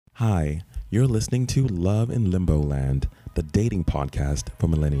Hi, you're listening to Love in Limbo Land, the dating podcast for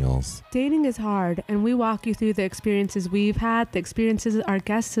millennials. Dating is hard, and we walk you through the experiences we've had, the experiences our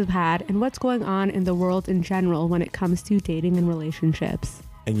guests have had, and what's going on in the world in general when it comes to dating and relationships.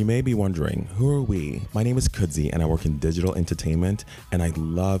 And you may be wondering, who are we? My name is Kudzi, and I work in digital entertainment, and I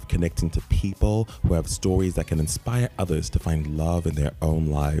love connecting to people who have stories that can inspire others to find love in their own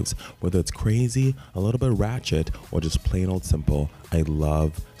lives. Whether it's crazy, a little bit ratchet, or just plain old simple, I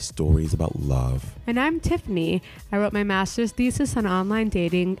love stories about love. And I'm Tiffany. I wrote my master's thesis on online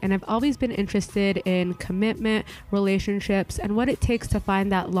dating, and I've always been interested in commitment, relationships, and what it takes to find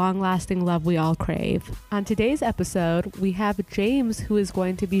that long-lasting love we all crave. On today's episode, we have James, who is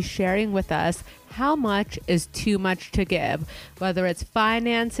going to be sharing with us how much is too much to give, whether it's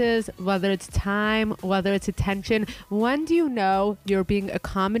finances, whether it's time, whether it's attention. When do you know you're being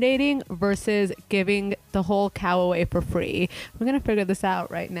accommodating versus giving the whole cow away for free? We're going to figure this out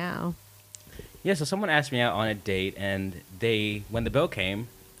right now. Yeah, so someone asked me out on a date, and when the bill came,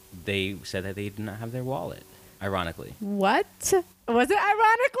 they said that they did not have their wallet, ironically. What? Was it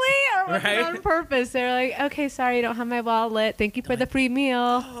ironically or was Right? it on purpose? They're like, okay, sorry, I don't have my wallet. Thank you for the free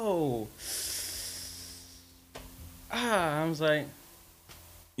meal. Oh. I was like,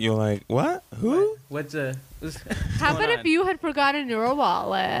 You're like, what? Who? what's How going about if on? you had forgotten your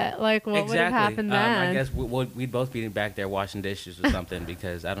wallet? Like, what would have happened then? I guess we'd both be back there washing dishes or something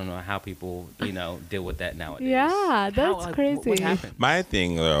because I don't know how people, deal with that nowadays. Yeah, that's crazy. What happened? My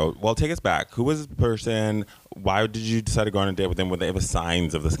thing, though, well, take us back. Who was this person? Why did you decide to go on a date with them? Were there ever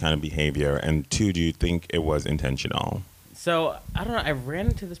signs of this kind of behavior? And two, do you think it was intentional? So, I don't know. I ran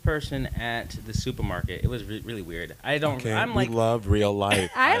into this person at the supermarket. It was really weird. I'm like, we love real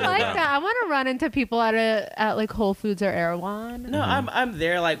life. I like that. I want to run into people at like Whole Foods or Erewhon. No, I'm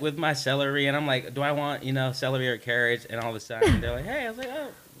there like with my celery, and I'm like, do I want celery or carrots? And all of a sudden they're like, hey, I was like, oh,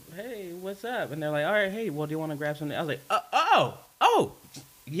 hey, what's up? And they're like, all right, hey, well, do you want to grab something? I was like, oh,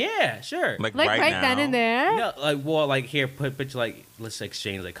 yeah, sure. Like right now? then and there. No, like here, put like let's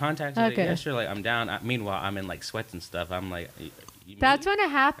exchange like contacts. I was Okay. like, yeah, sure. Like I'm down. Meanwhile, I'm in like sweats and stuff. I'm like, That's when it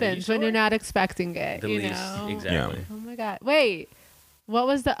happens, when sure? you're not expecting it. the you least know? exactly. Oh my God. Wait, what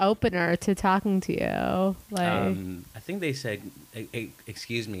was the opener to talking to you? Like, I think they said,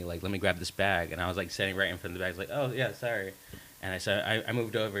 excuse me, like let me grab this bag, and I was like sitting right in front of the bag, like, oh yeah, sorry. And I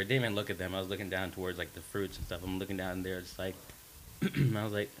moved over. Didn't even look at them. I was looking down towards like the fruits and stuff. I'm looking down there. It's like, I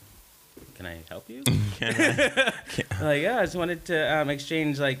was like, can I help you? Like, yeah, I just wanted to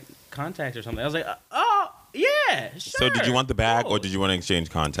exchange like contacts or something. I was like, oh yeah, sure. So did you want the bag Cool. or did you want to exchange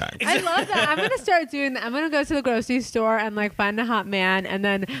contacts? I love that. I'm gonna start doing that. I'm gonna go to the grocery store and like find a hot man and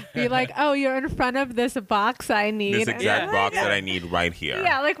then be like, "Oh, you're in front of this box I need." This And exact I'm box like, that I need right here.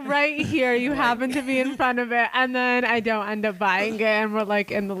 Yeah, like right here. You happen to be in front of it, and then I don't end up buying it, and we're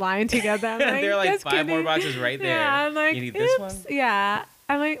like in the line together. I'm like, There are like "Just 5 more kidding." boxes right there. Yeah, I'm like, you need oops. this one? Yeah.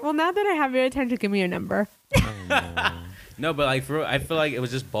 I'm like, well, now that I have your attention, give me your number. No, but like for real, I feel like it was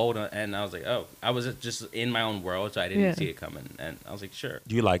just bold, and I was like, oh, I was just in my own world, so I didn't Yeah. see it coming, and I was like, sure.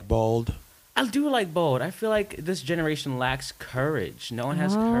 Do you like bold? I do like bold. I feel like this generation lacks courage. No one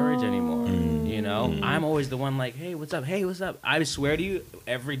has courage anymore. You know, I'm always the one like, hey, what's up? Hey, what's up? I swear to you,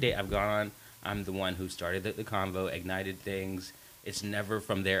 every day I've gone on, I'm the one who started the convo, ignited things. It's never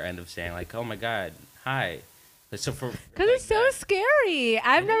from their end of saying like, oh my God, hi. So Because it's so scary.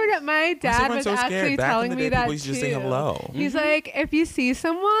 I've never done. My dad everyone was so scared? actually Back in telling the me day, that people used to just say too. hello. He's like, if you see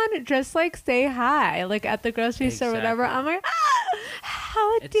someone, just like say hi, like at the grocery store or whatever. I'm like,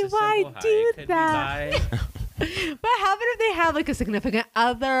 how it's do a simple I hi. do It could be that? bye. But how about if they have like a significant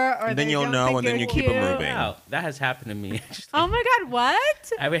other, or And then they you'll don't know, think and then you're you keep it cute? moving. Wow, that has happened to me. Actually. Oh my God,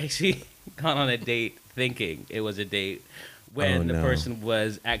 what? I've actually gone on a date thinking it was a date when the no. person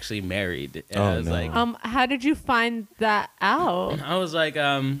was actually married. And Oh, I was no. like, How did you find that out? I was like,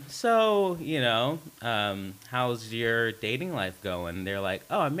 so, how's your dating life going? They're like,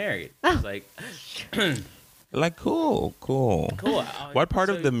 oh, I'm married. I was like, Like, cool. cool. What part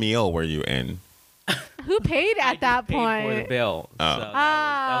So of the meal were you in? Who paid I at that just paid for the point? bill. Oh. So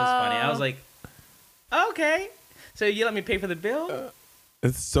that was funny. I was like, okay. So you let me pay for the bill?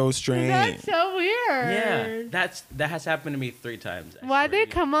 It's so strange. That's so weird. Yeah. That has happened to me 3 times. I Why'd swear they to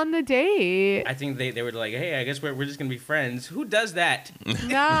you. come on the date? I think they were like, hey, I guess we're just going to be friends. Who does that?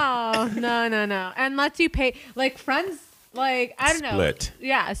 No. And lets you pay, like friends, like, I don't know. Split.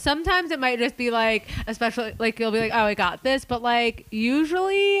 Yeah, sometimes it might just be like, especially, like, you'll be like, oh, I got this. But, like,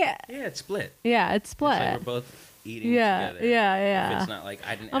 usually, Yeah, it's split. yeah, it's It's split. like we're both eating Yeah, together. yeah. If it's not like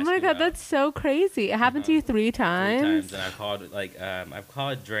I didn't Oh ask my you God, out that's so crazy. It happened to you 3 3 times? times, and I called like I've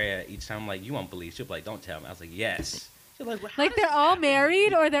called Drea each time. I'm like, you won't believe. She'll be like, don't tell me. I was like, yes. She's Like, how Like does they're this all happen?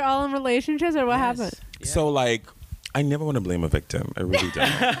 married or they're all in relationships or what Yes. happened? Yeah. So like, I never want to blame a victim. I really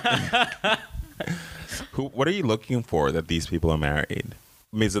don't. What are you looking for that these people are married?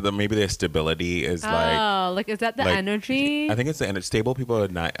 Maybe their stability is like. Oh, like is that the like, energy? I think it's the energy. Stable people are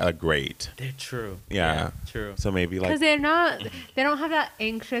not great. They're true. Yeah. True. So maybe like. Because they don't have that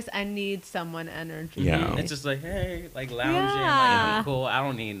anxious, I need someone energy. Yeah. It's just like, hey, like lounging, like Yeah. I'm cool. I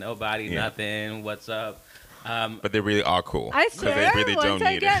don't need nobody, Yeah. nothing. What's up? But they really are cool. I 'Cause swear, they really once don't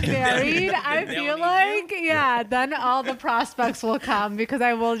I need get it. married, I They feel don't like, need yeah, then all the prospects will come because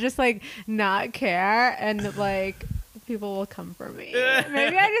I will just like not care and like people will come for me.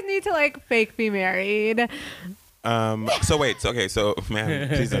 Maybe I just need to like fake be married. So wait. So man,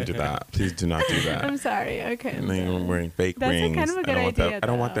 please don't do that. Please do not do that. I'm sorry. Okay. I'm And then you're sorry. wearing fake That's rings. kind of a good I don't want idea. that. I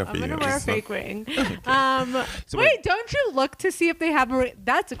don't want that for I'm you. gonna wear a So- fake ring. So wait, don't you look to see if they have a ring?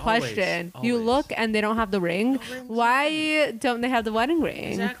 That's a Always, question. You always. look and they don't have the ring. No ring, Why don't they have the wedding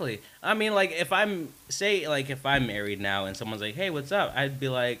ring? Exactly. I mean, like if I'm if I'm married now and someone's like, hey, what's up? I'd be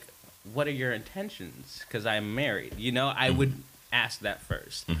like, what are your intentions? Because I'm married. You know, I would ask that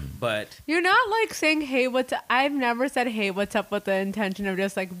first. But You're not like saying, hey, what's up? I've never said, hey, what's up with the intention of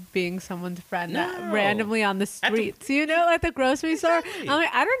just like being someone's friend No. randomly on the streets. You know, at the grocery Exactly. store. I'm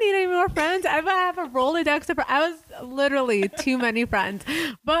like, I don't need any more friends. I have a Rolodex of I was literally too many friends.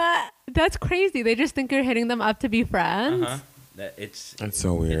 But that's crazy. They just think you're hitting them up to be friends. that it's That's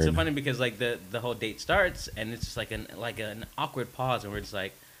so weird. It's so funny because like the whole date starts and it's just like an awkward pause and we're just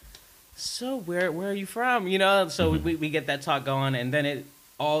like, so where are you from? You know, so we get that talk going and then it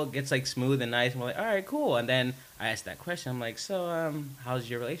all gets like smooth and nice and we're like, all right, cool. And then I ask that question. I'm like, so how's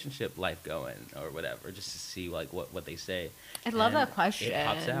your relationship life going or whatever, just to see like what they say. I love And that question. It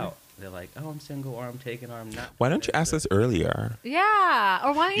pops out. They're like, oh, I'm single or I'm taken or I'm not. Why don't you ask us earlier? Yeah.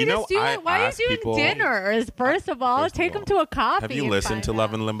 Or why don't you, You know, just do I it? Why are you ask doing people- dinners? First of all, First of take all, them to a coffee. Have you and listened find to out.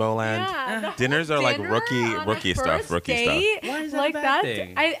 Love in Limbo Land? Yeah, the whole Dinners are like dinner rookie on a stuff. first Rookie stuff. date, Why is that like a bad that's,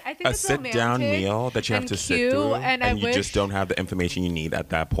 thing? I think A it's sit-down romantic meal that you have and to sit cute, through, and and I you wish, just don't have the information you need at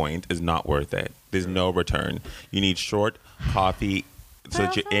that point is not worth it. There's no return. You need short coffee so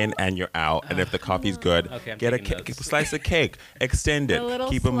that you're in and you're out. And if the coffee's good, Okay, I'm get a taking notes. slice of cake, extend it, A little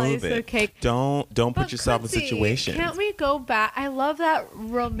keep it slice moving. of cake. Don't But put yourself in Quincy, situations. Can't we go back? I love that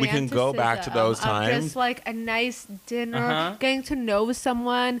romanticism. We can go back to those of times. Just like a nice dinner, Uh-huh. getting to know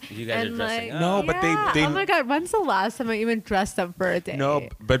someone. You guys are and dressing like, up. No, but they- yeah. Oh my God, when's the last time I even dressed up for a date? No,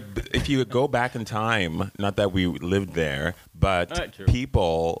 but if you go back in time, not that we lived there, but True.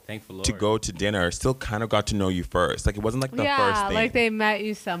 people Thankful to Lord. go to dinner still kind of got to know you first. Like it wasn't like the first thing. like they met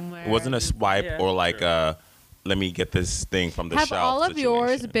you somewhere. It wasn't a swipe Yeah, or like true. let me get this thing from the Have shelf. all of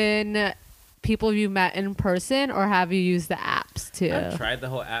yours situation. been people you met in person, or have you used the apps too? I've tried the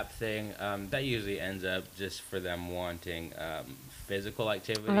whole app thing. That usually ends up just for them wanting physical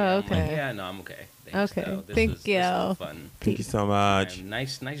activity. Oh, I'm like, okay. yeah, no, I'm okay. Thanks, Okay. though. This Thank was you. fun. Thank you so much. And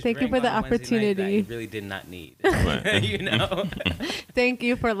nice Thank you drink for the on a Wednesday night that opportunity. you really did not need. Right. You know. Thank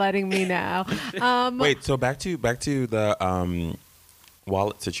you for letting me know. Wait, so back to the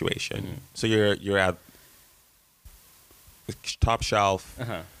wallet situation. Mm-hmm. So you're at top shelf,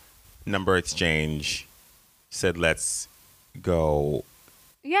 Uh-huh. number exchange, said let's go.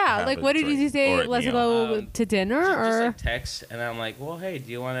 Yeah, have like a what did you drink say? or a Let's meal. go to dinner, Just or like text, and I'm like, well, hey,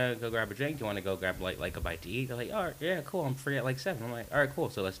 do you want to go grab a drink? Do you want to go grab like a bite to eat? They're like, all right, yeah, cool. I'm free at like 7. I'm like, all right,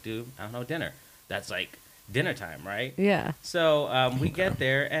 cool. So let's do, I don't know, dinner. That's like dinner time, right? yeah. So we get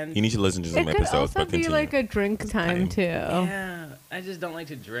there, and You need to listen to It some could episodes, also but be continue. like a drink time too. yeah, I just don't like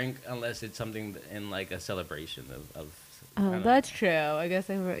to drink unless it's something in like a celebration of I Oh, don't know. that's true. I guess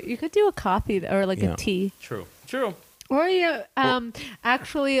you could do a coffee or like Yeah. a tea. True. Or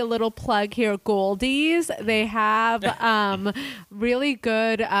actually a little plug here, Goldies. They have really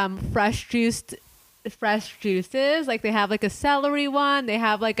good fresh juices. Like they have like a celery one, they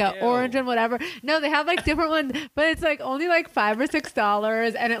have like a Ew. orange and whatever. No, they have like different ones, but it's like only like $5 or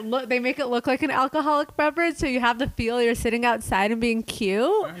 $6, and they make it look like an alcoholic beverage, so you have the feel you're sitting outside and being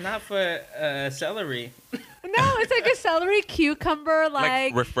cute. Not for celery. No, it's like a celery cucumber,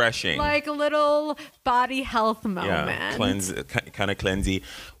 like refreshing. like a little body health moment. Yeah, kind of cleansy.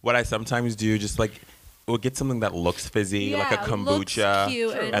 What I sometimes do, just like, we'll get something that looks fizzy, like a Yeah, looks kombucha,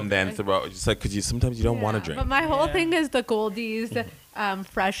 cute and then throw just like because sometimes you don't want to Yeah, drink. But my whole Yeah. thing is the Goldies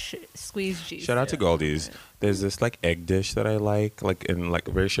fresh squeezed juice. Shout out to Goldies. There's this like egg dish that I like in like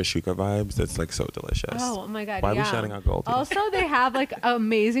very shashuka vibes. That's like so delicious. Oh my god! Why are we yeah. shouting out Goldie? Also, they have like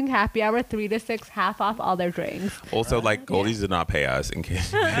amazing happy hour, 3 to 6, half off all their drinks. Also, like Goldie's did not pay us in case.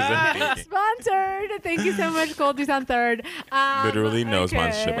 Sponsored. Thank you so much, Goldie's on Third. Literally no okay.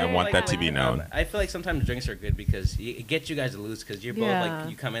 sponsorship. I want that to be known. I feel like sometimes drinks are good because it gets you guys to lose because you're both Yeah. like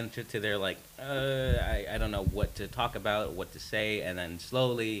you come into their like I don't know what to talk about, what to say, and then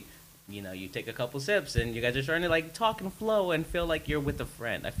slowly, you know, you take a couple sips and you guys are starting to like talk and flow and feel like you're with a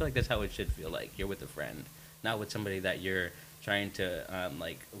friend. I feel like that's how it should feel like. You're with a friend, not with somebody that you're trying to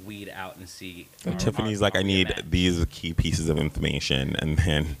like weed out and see. And Tiffany's like, I need these key pieces of information, and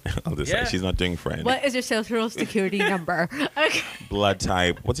then I'll decide. Yeah. She's not doing friend. What is your social security number? Okay. Blood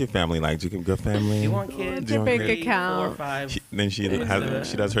type. What's your family like? Do you have a good family? Do you want kids? What's your bank 3, account? 4, 5. Then she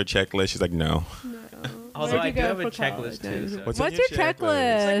does her checklist. She's like, no. Although Where'd I you do go have a for checklist college? too. So. What's What's on your your It's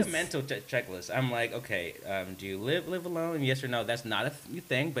checklist? like a mental checklist. I'm like, okay, do you live alone? Yes or no? That's not a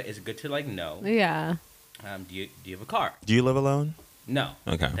thing, but it's good to like know. Yeah. Do you have a car? Do you live alone? No.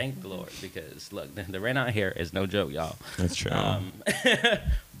 Okay. Thank the Lord, because look, the rent out here is no joke, y'all. That's true.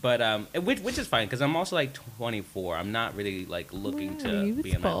 But which is fine because I'm also like 24. I'm not really like looking to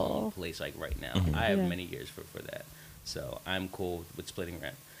be in my own youthful. place like right now. Mhm. I have Yeah. many years for that, so I'm cool with splitting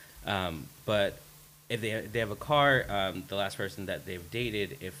rent. But if they have a car, the last person that they've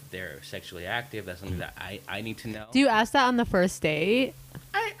dated, if they're sexually active, that's something that I need to know. Do you ask that on the first date?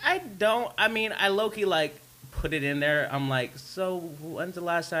 I don't. I mean, I low-key like put it in there. I'm like, so when's the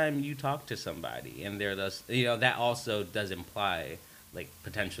last time you talked to somebody? And they're just, you know, that also does imply like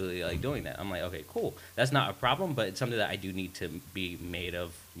potentially like doing that. I'm like, okay, cool. That's not a problem, but it's something that I do need to be made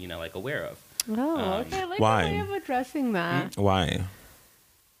of, you know, like aware of. Oh, okay. I like Why? the way of addressing that. Why?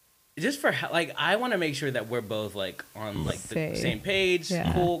 Just for like, I want to make sure that we're both like on like the same page,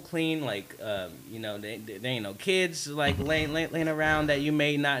 Yeah. cool, clean. Like, you know, there ain't no kids like laying around that you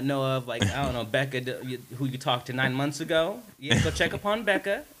may not know of. Like, I don't know, Becca, who you talked to 9 months ago. Yeah, go check upon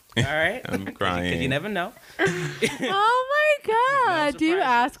Becca. All right, I'm 'Cause crying. you never know. Oh my god. No Do you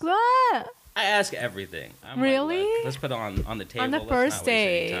surprises. ask that? I ask everything. I'm like, Really? look, let's put it on the table. On the Let's first not waste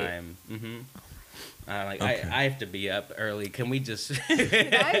any date. time. Mm-hmm. Like Okay. I have to be up early. Can we just?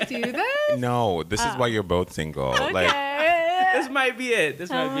 Did I do this? No, this is why you're both single. Okay. Like, This might be it. This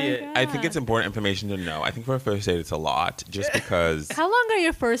might be it. I think it's important information to know. I think for a first date, it's a lot, just because. How long are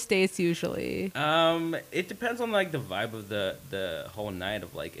your first dates usually? It depends on like the vibe of the whole night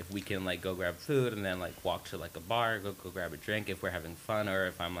of like if we can like go grab food and then like walk to like a bar, go grab a drink if we're having fun, or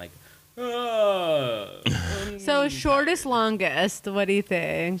if I'm like, So shortest, longest. What do you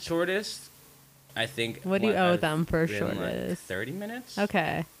think? shortest. I think. What do you owe I've them for been, like, shortest? 30 minutes.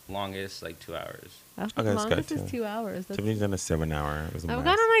 Okay. Longest like 2 hours. Oh, Okay, that's longest good, is too. 2 hours. That's- Tiffany's done a 7-hour. It was a I've mess.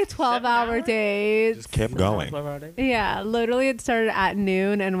 gone on like 12-hour 7 hours? dates. Just kept going. 12-hour day? Yeah, literally it started at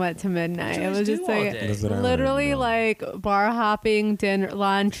noon and went to midnight. What It you was guys just do all like day? That's what I wanna literally know. like bar hopping, dinner,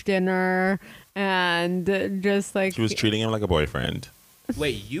 lunch, dinner, and just like She was treating him like a boyfriend.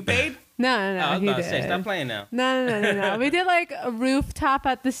 Wait, you paid? no, Oh, I was he about to did. say, stop playing now. No. We did like a rooftop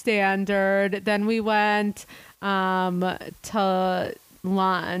at the Standard. Then we went to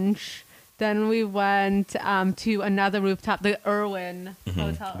lunch. Then we went to another rooftop, the Irwin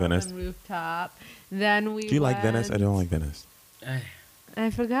Hotel Venice. Irwin rooftop. Then we Do you like Venice? I don't like Venice. I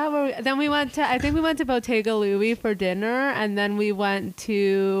forgot where then we went to, I think we went to Bottega Louie for dinner, and then we went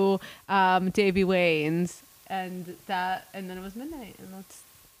to Davy Wayne's, and then it was midnight, and that's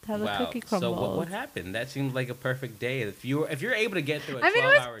how the Wow. cookie So crumbled. what happened? That seemed like a perfect day. If you're able to get through a I mean, it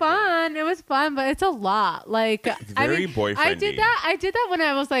 12-hour was fun. It was fun, but it's a lot. Like, I very mean, boyfriendy. I did that when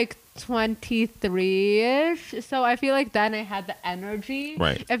I was like 23-ish. So I feel like then I had the energy.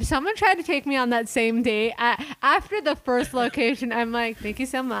 Right. If someone tried to take me on that same date, after the first location, I'm like, thank you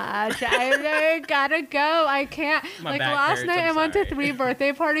so much. I gotta go. I can't. My like back last hurts, night, I'm I went to sorry. 3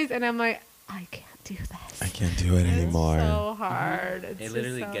 birthday parties, and I'm like, I can't do this. I can't do it anymore. It's so hard. It's It just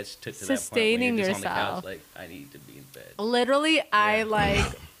literally so- gets to that point where sustaining you're just on the yourself. couch, like, I need to be in bed. Literally, I like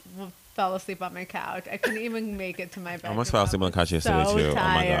fell asleep on my couch. I couldn't even make it to my bed. I almost fell asleep on the couch yesterday so too. Oh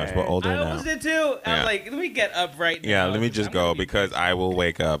my gosh, we're tired. older I now. almost did too. Yeah. I'm like, let me get up right now. Yeah, let me just I'm gonna go be because I will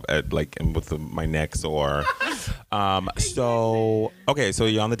wake up at like with my neck sore. So okay, so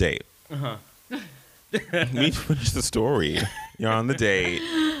you're on the date. Let me finish the story. You're on the date.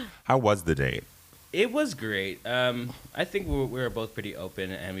 How was the date? It was great. I think we were both pretty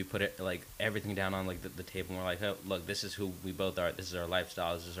open, and we put it like everything down on like the table. And we're like, oh, look, this is who we both are. This is our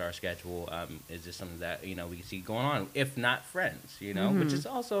lifestyle. This is our schedule. Is this something that we see going on? If not friends, which is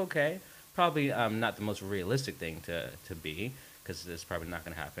also okay. Probably not the most realistic thing to be, because it's probably not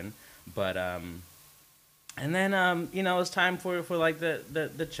going to happen. But And then, you know, it was time for like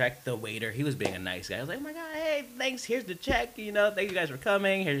the check. The waiter, he was being a nice guy. I was like, oh my God, hey, thanks. Here's the check. You know, thank you guys for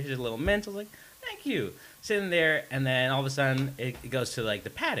coming. Here's a little mint. I was like, thank you. Sitting there, and then all of a sudden, it goes to like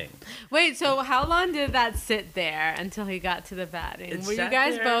the padding. Wait, so how long did that sit there until he got to the padding? It Were you sat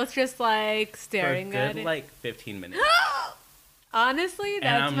guys there both just like For a staring at good it? like 15 minutes. Honestly,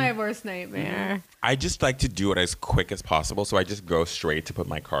 that's And, my worst nightmare. I just like to do it as quick as possible, so I just go straight to put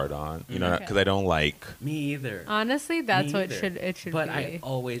my card on, you know, Okay. because I don't like. Me either. Honestly, that's Me what either. it should But be. I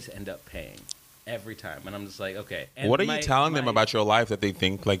always end up paying every time, and I'm just like, okay. And What are you telling them about your life that they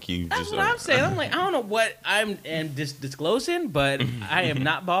think like you That's just? what I'm saying. I'm like, I don't know what I'm disclosing, but I am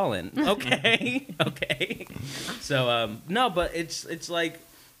not balling. Okay, okay. So no, but it's like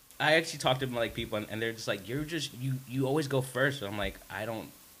I actually talked to like people, and they're just like, you always go first. So I'm like, I don't.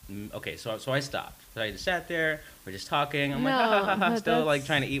 Okay, so I stopped. So I just sat there. We're just talking. I'm like, ha, ha, ha, ha, but still like that's-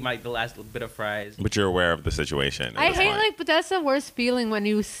 trying to eat the last little bit of fries. But you're aware of the situation. I That's hate fine. but that's the worst feeling when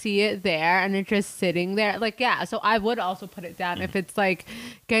you see it there and it's just sitting there. Like, yeah, so I would also put it down if it's like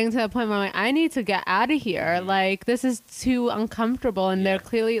getting to the point where I'm like, I need to get out of here. Like, this is too uncomfortable, and they're Yeah.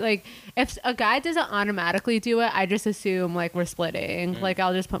 clearly like, if a guy doesn't automatically do it, I just assume like we're splitting. Like,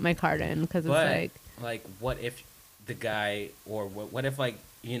 I'll just put my card in because it's But like, what if the guy, or what if like,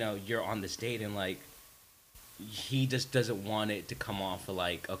 you know, you're on this date and like he just doesn't want it to come off for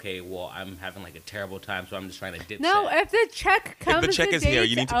like, okay, well, I'm having like a terrible time, so I'm just trying to dip. no, if the check comes, check the is here,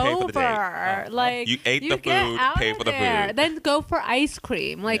 you date's need to pay for the date. over. Oh, Like, You ate the get food, out pay of for the there. food. Then go for ice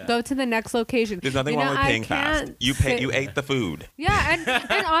cream. Like, Yeah. go to the next location. There's nothing You wrong know, with I paying fast. can't You sit- ate the food. Yeah,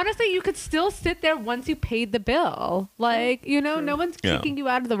 and honestly, you could still sit there once you paid the bill. Like, you know, no one's Yeah. kicking you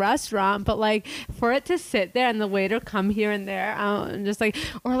out of the restaurant, but like for it to sit there and the waiter come here and there, and just like,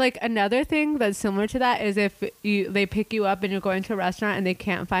 or like another thing that's similar to that is if they pick you up and you're going to a restaurant and they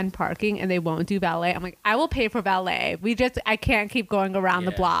can't find parking and they won't do valet. I'm like, I will pay for valet. I can't keep going around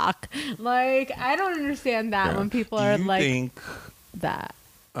the Yeah. block. Like, I don't understand that Yeah. when people Do are you like think, that.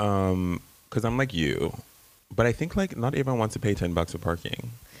 because I'm like you, but I think like not everyone wants to pay $10 for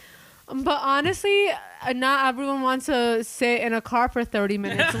parking. But honestly, not everyone wants to sit in a car for 30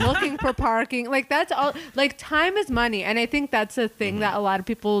 minutes looking for parking. Like, that's all. Like, time is money. And I think that's a thing that a lot of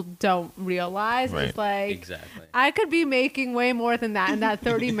people don't realize. Right. It's like, Exactly. I could be making way more than that in that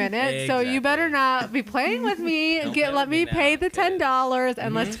 30 minutes. So you Exactly. better not be playing with me. Don't play Let with me me pay now, the kids. $10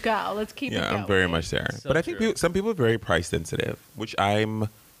 and let's go. Let's keep it Yeah, going. I'm very much there. So but I think true. some people are very price sensitive, which I'm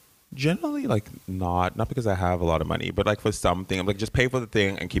generally like not because I have a lot of money, but like for something, I'm like just pay for the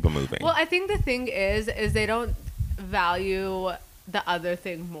thing and keep it moving. Well, I think the thing is they don't value the other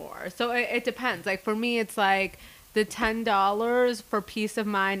thing more. So it depends. Like for me, it's like the $10 for peace of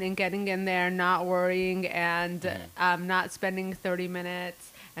mind and getting in there, not worrying, and not spending 30 minutes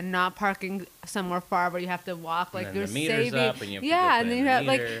and not parking somewhere far where you have to walk. Like then you're the meter's saving. up and you have to go yeah, put and then in you the have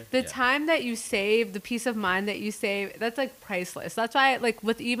like meter. the Yeah. time that you save, the peace of mind that you save. That's like priceless. That's why, like,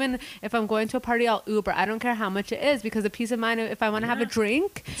 with even if I'm going to a party, I'll Uber. I don't care how much it is because the peace of mind. If I want to have a Yeah.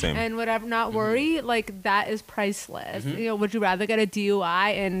 drink Same. and whatever, not worry, like that is priceless. Mhm. You know, would you rather get a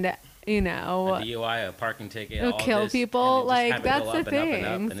DUI and you know A DUI, a parking ticket, it'll all kill this, people? and it just Like have it that's go the up and up and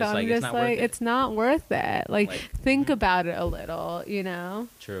up, thing. and So it's I'm it's just not like, worth it. it's not worth it. Like Like, think about it a little. You know.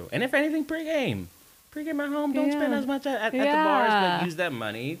 True. And if anything, pregame. Pregame at home. Don't spend Yeah. as much at the bars, Yeah. but use that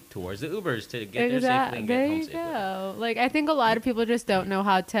money towards the Ubers to get there safely and There get home you safely. go. Like I think a lot of people just don't know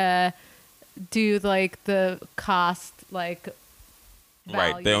how to do like the cost like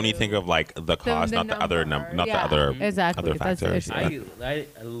right. They only value. think of like the cost, not the other number. not Yeah, the other exactly. other That's the factors. issue. Yeah.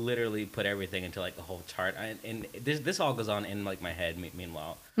 I literally put everything into like a whole chart, and this all goes on in like my head.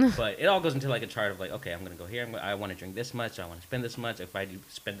 Meanwhile, but it all goes into like a chart of like, okay, I'm gonna go here. I want to drink this much. I want to spend this much. If I do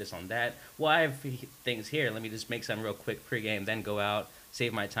spend this on that, well, I have things here. Let me just make some real quick pregame, then go out,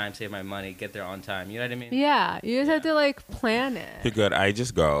 save my time, save my money, get there on time. You know what I mean? Yeah, you just have Yeah. to like plan it. You're good. I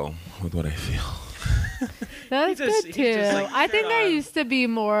just go with what I feel. That's just- good he's too. just, like, I think I shirt on. used to be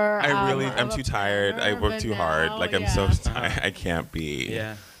more. I'm of a too tired. I planner, work but too hard. now, Like I'm so yeah. tired. I can't be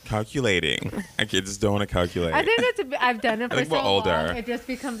Yeah. calculating. I just don't want to calculate. I think I've done it I for think so we're older. long. It just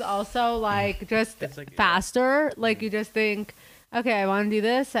becomes also like just It's like, yeah. faster. Like you just think, okay, I want to do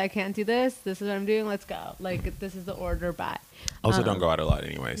this. I can't do this. This is what I'm doing. Let's go. Like this is the order. Bye. Also, don't go out a lot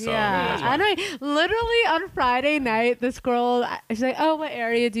anyway. So yeah, that's I fine. know. Literally on Friday night, this girl, she's like, "Oh, what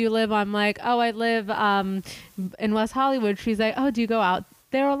area do you live?" I'm like, "Oh, I live in West Hollywood." She's like, "Oh, do you go out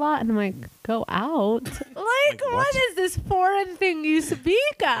there a lot?" And I'm like, "Go out? Like, Like, what what? is this foreign thing you speak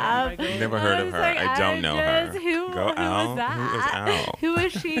of?" my God. Never heard of was her. like, I don't know her. Who Go was out? that? Who is out? Who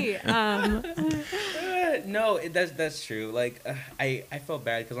is she? No, that's true. Like, I felt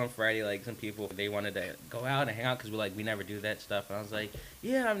bad because on Friday, like, some people, they wanted to go out and hang out because we never do that stuff. And I was like,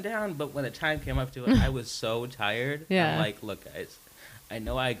 yeah, I'm down. But when the time came up to it, I was so tired. Yeah. I'm like, look, guys, I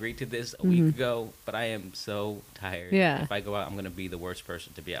know I agreed to this a week ago, but I am so tired. Yeah. If I go out, I'm going to be the worst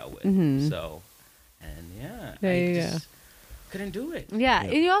person to be out with. So, and yeah. There I you just couldn't do it. Yeah,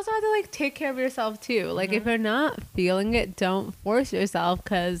 and you also have to like take care of yourself too. Like if you're not feeling it, don't force yourself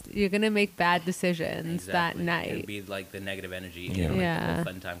because you're gonna make bad decisions that night. It'd be like the negative energy Yeah. and like Yeah. the whole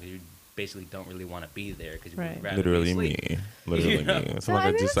fun time because you basically don't really want to be there because you Right. would rather Literally be asleep. me. Literally You know? me. So So I like,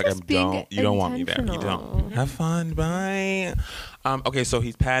 think just it's like, just being you don't want me there. You intentional. don't. Have fun. Bye. Okay, so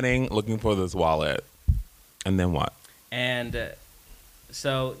he's padding, looking for this wallet. And then what? And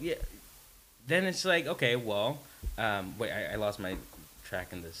so, yeah, then it's like, okay, well, wait, I lost my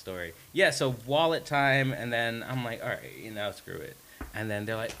track in this story. Yeah, so wallet time, and then I'm like, all right, screw it. And then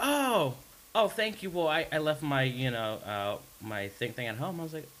they're like, oh, thank you. Well, I left my, my thing at home. I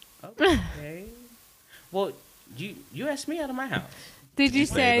was like, okay. Well, you asked me out of my house. Did you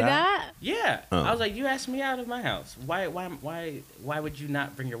say say that? that? Yeah. Oh. I was like, you asked me out of my house. Why would you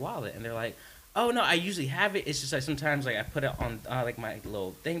not bring your wallet? And they're like, oh no, I usually have it. It's just like sometimes like I put it on like my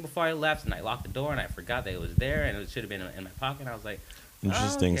little thing before I left, and I locked the door, and I forgot that it was there, and it should have been in my pocket. And I was like,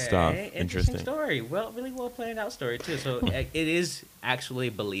 Interesting okay, stuff. Interesting story. Well, really well planned out story too. So it is actually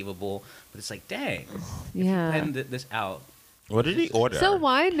believable, but it's like, dang, Yeah. planned this out. What did he order? So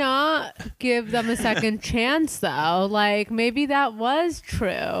why not give them a second chance though? Like maybe that was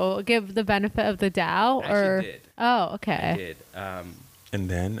true. Give the benefit of the doubt, I or actually did. oh, I okay. did. And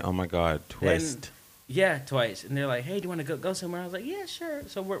then, oh my God, twist. Yeah, twice. And they're like, hey, do you want to go somewhere? I was like, yeah, sure.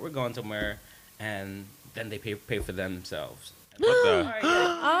 So we're going somewhere, and then they pay for themselves. What All the? right,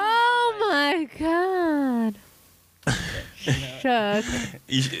 yeah. Oh my god. Shook.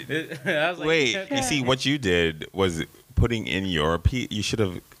 I was like, Wait, okay. you see, what you did was putting in your You should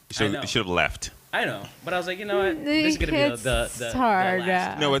have. know. You should have left. I know, but I was like, you know what? The This is gonna be kids the hard, last.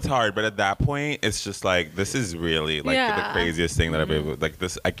 yeah. No, it's hard, but at that point, it's just like this is really like the Yeah. craziest thing that I've ever like.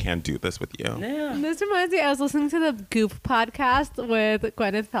 This, I can't do this with you. Yeah. This reminds me, I was listening to the Goop podcast with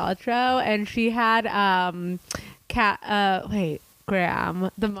Gwyneth Paltrow, and she had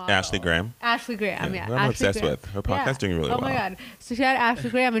Graham, the model. Ashley Graham. Ashley Graham, yeah. who I'm Ashley obsessed Graham. with. Her podcast's doing really Oh well. my god! So she had Ashley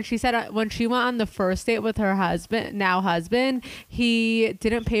Graham, and she said when she went on the first date with her husband, he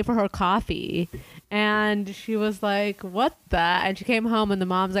didn't pay for her coffee. And she was like, what the? And she came home and the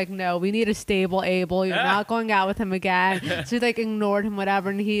mom's like, no, we need a stable Abel. You're not going out with him again. So she like ignored him, whatever.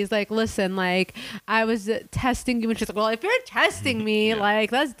 And he's like, listen, like I was testing you. And she's like, well, if you're testing me,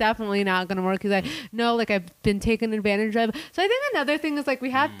 like that's definitely not going to work. He's like, no, like I've been taken advantage of. So I think another thing is like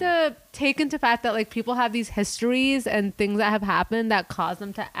we have to take into fact that like people have these histories and things that have happened that cause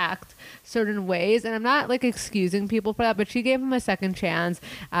them to act certain ways. And I'm not like excusing people for that, but she gave him a second chance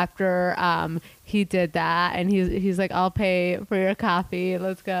after he did that, and he's like, I'll pay for your coffee,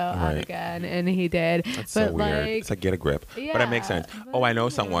 let's go out Right. again. And he did. That's but so weird. like, It's like get a grip. But it makes sense. but, Oh, I know you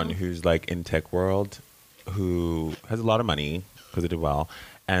someone know. who's like in tech world who has a lot of money because they did well.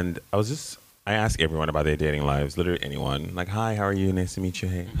 And I ask everyone about their dating lives, literally anyone. Like, hi, how are you? Nice to meet you.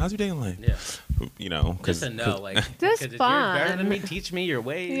 Hey, how's your dating life? Yeah. You know, Just to know, like, Just 'cause if you're better fun. than me, teach me your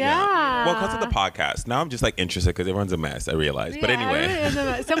ways. Yeah. Well, because of the podcast. Now I'm just like interested because everyone's a mess, I realize. But Yeah, anyway.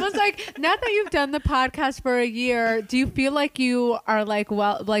 everyone is someone's like, now that you've done the podcast for a year, do you feel like you are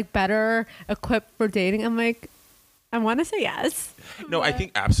like better equipped for dating? I'm like, I want to say yes. No, I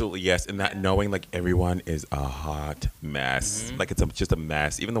think absolutely yes. And that knowing like everyone is a hot mess. Like it's just a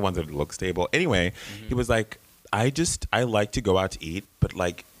mess. Even the ones that look stable. Anyway, he was like, I like to go out to eat, but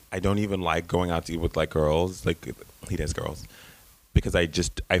like I don't even like going out to eat with like girls. Like he does girls. Because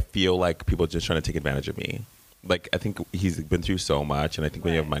I feel like people are just trying to take advantage of me. Like I think he's been through so much, and I think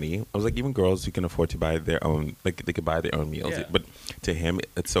when you have money, I was like, even girls who can afford to buy their own, like they could buy their own meals. Yeah. But to him,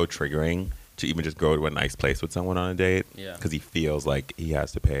 it's so triggering to even just go to a nice place with someone on a date. Yeah. Because he feels like he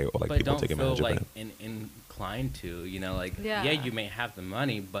has to pay, or like But people don't take feel advantage like of him. inclined to, like, Yeah. you may have the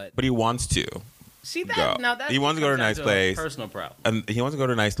money, but But he wants to. see that go. now that He wants to go to a comes nice down place. personal problem. And he wants to go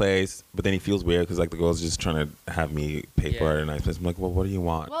to a nice place, but then he feels weird because like the girl's just trying to have me pay for Yeah. it at a nice place. I'm like, well, what do you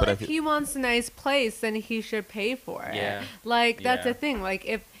want? Well, but if he wants a nice place, then he should pay for it. Yeah. Like that's Yeah. the thing. Like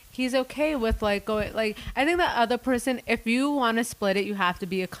if he's okay with like going, like, I think that other person, if you want to split it, you have to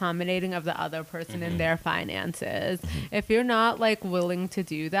be accommodating of the other person in their finances. If you're not like willing to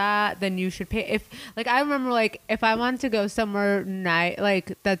do that, then you should pay. If like, I remember like if I wanted to go somewhere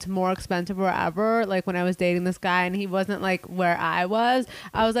like that's more expensive or whatever, like when I was dating this guy and he wasn't like where I was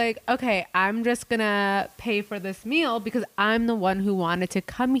like, okay, I'm just gonna pay for this meal because I'm the one who wanted to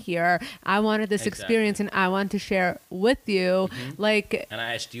come here. I wanted this experience and I want to share with you. Like, and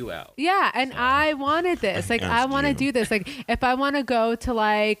I asked you out. Yeah, and I wanted this. Like, I want to do this. Like, if I want to go to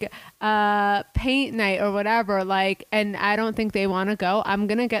like paint night or whatever, like, and I don't think they want to go, I'm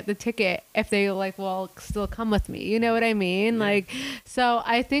gonna get the ticket if they like will still come with me. You know what I mean? Yeah. Like, so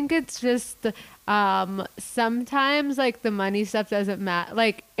I think it's just sometimes like the money stuff doesn't matter.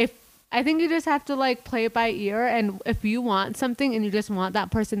 Like, if I think you just have to like play it by ear, and if you want something and you just want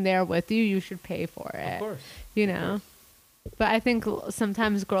that person there with you, you should pay for it. Of course. You know. But I think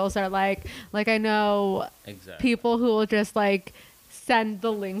sometimes girls are like I know people who will just like send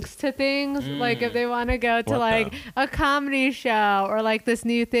the links to things. Like if they want to go to like a comedy show or like this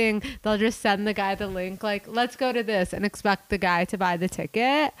new thing, they'll just send the guy the link. Like, let's go to this, and expect the guy to buy the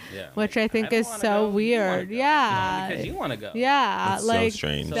ticket, which I think is so weird. Yeah. Because you want to go. Yeah. It's like so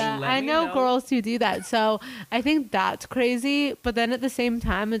strange. So I know girls who do that. So I think that's crazy. But then at the same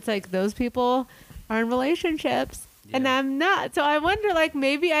time, it's like those people are in relationships. And I'm not. So I wonder, like,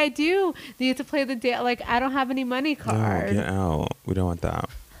 maybe I do need to play the day. Like, I don't have any money card. No, get out. We don't want that.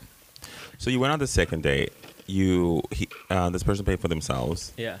 So you went on the second date. This person paid for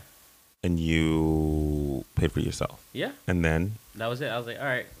themselves. Yeah. And you paid for yourself. Yeah. And then? That was it. I was like, all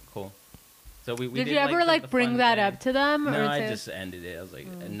right, cool. So we did you ever like bring that up to them? No, or I just ended it. I was like,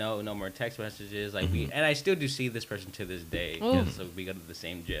 no more text messages. Like and I still do see this person to this day. So we go to the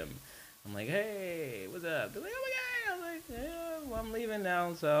same gym. I'm like, hey, what's up? They're like, oh my god. I was like, yeah, well, I'm leaving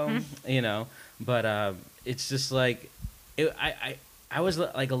now, so you know. But it's just like, I was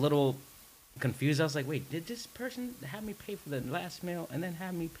like a little confused. I was like, wait, did this person have me pay for the last meal and then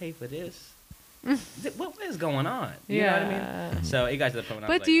have me pay for this? What is going on? You know what I mean? So it got to the point.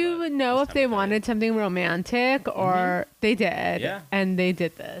 But do you know if they wanted something romantic or they did? Yeah. And they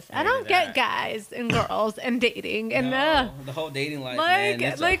did this. I don't get guys and girls and dating and the whole dating life.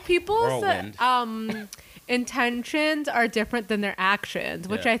 Man, like people's whirlwind. intentions are different than their actions,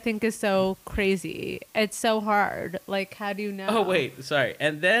 which I think is so crazy. It's so hard. Like, how do you know? Oh wait, sorry.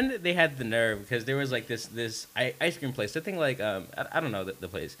 And then they had the nerve because there was like this ice cream place. I think like I don't know the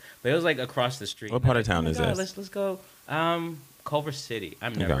place, but it was like across the street. What part of town is this? Let's go. Culver City.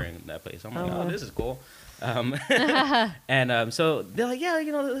 I'm never in that place. I'm like, oh, this is cool. And so they're like, yeah,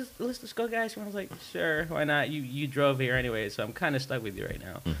 you know, let's go, guys. And I was like, sure, why not? You drove here anyway, so I'm kind of stuck with you right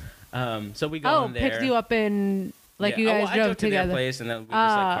now. So we go in there. Picked you up in you guys I drove to together. their place and then we just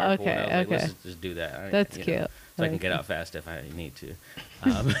like carpool. Okay, and I was like, okay. let's just do that. That's cute. So I can get out fast if I need to.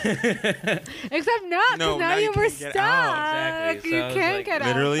 Except not, because now you were stuck. Exactly. You So can't get out.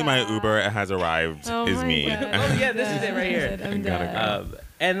 Literally, my Uber has arrived. Is my me. God. Oh yeah, this is it right here. I'm done.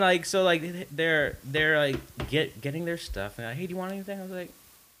 And like so, like they're like getting their stuff and like, hey, do you want anything? I was like,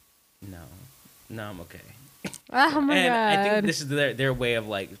 no, I'm okay. Oh my and God. I think this is their way of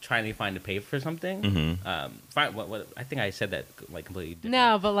like trying to find to pay for something. What I think I said that like completely different.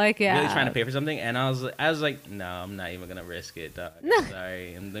 No, but like really trying to pay for something, and I was like, no, I'm not even gonna risk it, dog.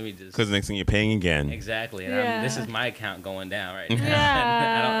 Sorry, and let me just Because next thing you're paying again. exactly. And this is my account going down right now.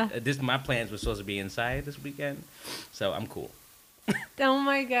 Yeah. I don't. My plans were supposed to be inside this weekend, so I'm cool. Oh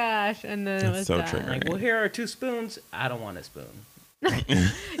my gosh. And then it was so done. triggering. Like, well, here are 2 spoons. I don't want a spoon. You weren't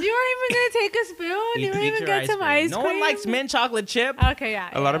even gonna take a spoon. You weren't even your get some ice cream. No one likes mint chocolate chip. Okay,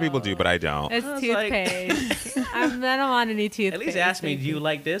 yeah. A lot of people do, but I don't. It's I was like- toothpaste. I don't want any toothpaste. At least ask me, do you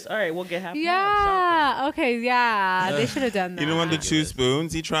like this? All right, we'll get half. Yeah. Okay. Yeah. They should have done that. You didn't want the 2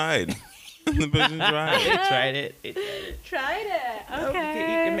 spoons? He tried. The person They tried. tried it. Tried it. Oh, you can Okay.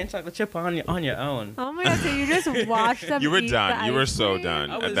 eat your mint chocolate chip on your own. Oh my God! So you just watched them. You were eat done. the You were ice so cream? done.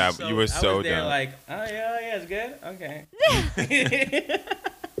 I At was that, so, you were so I was there done. like, oh yeah, it's good. Okay.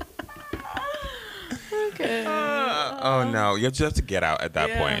 Okay. Oh no, you just have to get out at that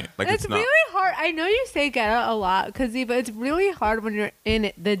Yeah. point. Like It's not. really hard. I know you say get out a lot, but it's really hard when you're in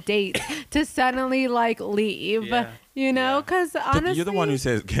it, the date to suddenly like leave. Yeah. You know, Yeah. because honestly, You're the one who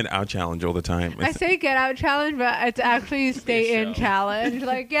says get out challenge all the time. I say get out challenge, but it's actually stay in show. challenge.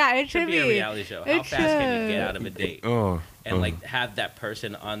 Like, yeah, it should Should be a reality show. How It fast can you should. get out of a date? And like have that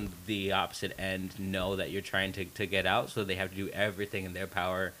person on the opposite end know that you're trying to get out, so they have to do everything in their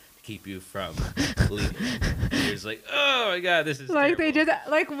power to keep you from leaving. And you're just like, oh my God, this is like they terrible. just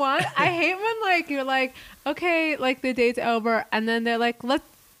like one. I hate when like you're like, okay, like the date's over, and then they're like,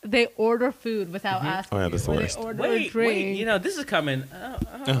 they order food without asking. Oh, yeah, you, that's the or worst. They order a drink. You know, this is coming.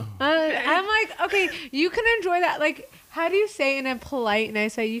 I'm like, okay, you can enjoy that. Like, how do you say in a polite,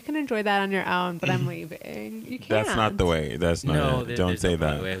 nice way? You can enjoy that on your own, but I'm leaving. You can't. That's not the way. That's not No, it. Don't there's say no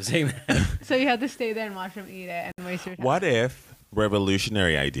that. way of saying that. So you have to stay there and watch them eat it and waste your time. What if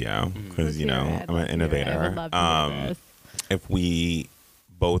revolutionary idea? Because you know I'm an innovator. I would love to hear this. If we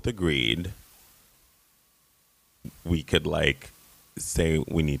both agreed, we could like say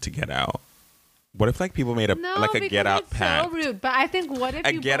we need to get out. What if like people made a No, like a because get out it's pact? so rude. But I think what if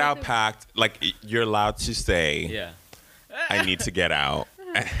A you get both out ag- pact, like you're allowed to say, Yeah. I need to get out,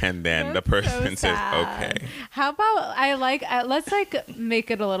 and then the That's person so says, sad. okay. How about let's like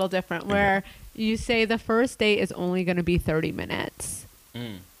make it a little different where you say the first date is only going to be 30 minutes,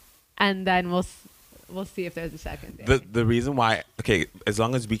 and then we'll see if there's a second date. The reason why, okay, as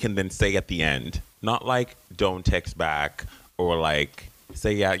long as we can then say at the end, not like don't text back or like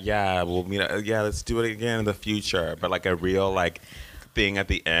say yeah we'll meet let's do it again in the future, but like a real like thing at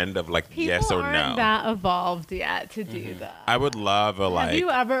the end of like People yes or aren't no. that evolved yet to do that. I would love a like.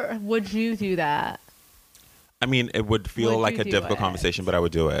 Would you do that? I mean, it would feel Would like you a do difficult it? conversation, but I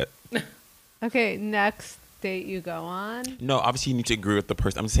would do it. Okay, next date you go on. No, obviously you need to agree with the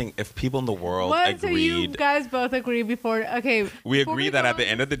person. I'm saying if people in the world What? So you agreed, guys both agree before? Okay, we before agree go that at on the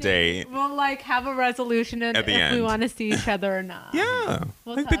end of the this day, date, we'll like have a resolution and At the if we end. want to see each other or not. yeah,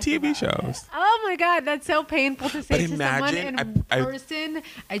 We'll like the talk TV about shows. it. Oh my god, that's so painful to say But to imagine, someone in I- person.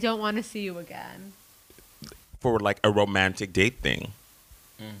 I don't want to see you again. For like a romantic date thing.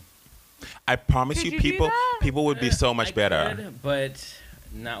 I promise Could you, you do people that? people would be so much I better. could, but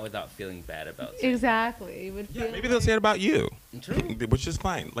not without feeling bad about it. Exactly. You would Yeah, feel maybe they'll say it about you. True. Which is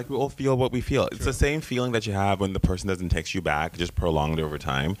fine. Like we all feel what we feel. It's the same feeling that you have when the person doesn't text you back, just prolonged over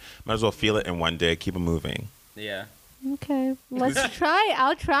time. Might as well feel it in one day, keep it moving. Yeah. Okay, let's try.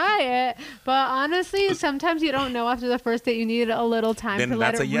 I'll try it. But honestly, sometimes you don't know after the first date. You need a little time Then to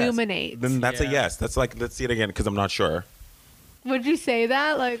let that's it a yes. ruminate. Then that's a Yeah. yes. That's like let's see it again because I'm not sure. Would you say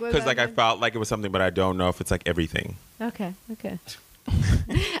that? Because like I felt like it was something, but I don't know if it's like everything. Okay.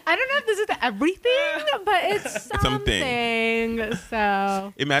 I don't know if this is everything, but it's something.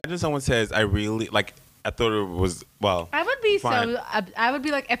 So Imagine someone says, "I really like." I thought it was well. I would be Fine. I would be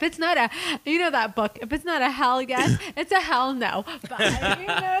like, if it's not a, you know that book, if it's not a hell yes, it's a hell no. But you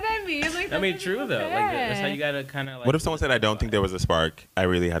know what I mean? Like, I mean, that's true though. Like that's how fair. you gotta kind of like. What if someone said, "I don't think there was a spark. I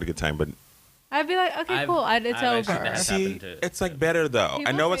really had a good time," but I'd be like, okay, cool, it's I've actually over. That's see, happened to- it's like better though. I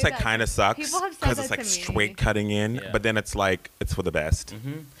People know it's say like that. kind of sucks People have said because that it's like to me. straight cutting in, Yeah. but then it's like it's for the best.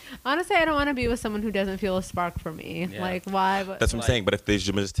 Honestly, I don't want to be with someone who doesn't feel a spark for me. Yeah. Like, why? But That's what I'm Like- saying. But if they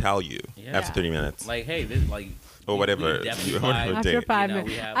should just tell you Yeah. after 30 minutes, Like, hey, this like. Or whatever, definitely whatever vibe. date. after 5 You know,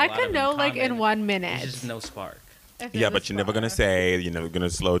 minutes, we have a I lot could of know in like in common. 1 minute. There's just no spark. if yeah, there's but a you're never gonna spark. say. You're never gonna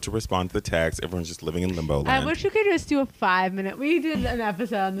slow to respond to the text. Everyone's just living in limbo I land. wish you could just do a 5 minute. We did an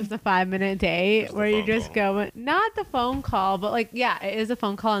episode on just a 5 minute date Just the where you phone just call. go, not the phone call, but like, yeah, it is a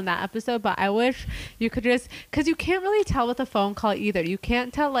phone call in that episode. But I wish you could just, because you can't really tell with a phone call either. You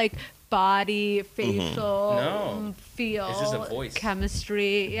can't tell like body, facial, No. feel, It's just a voice.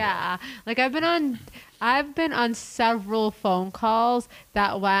 chemistry. Yeah, like I've been on several phone calls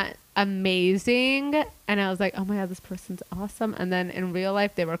that went amazing, and I was like, oh my god, this person's awesome, and then in real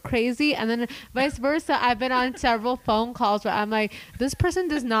life they were crazy, and then vice versa. I've been on several phone calls where I'm like, this person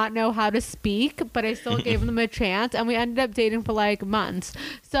does not know how to speak, but I still gave them a chance, and we ended up dating for like months.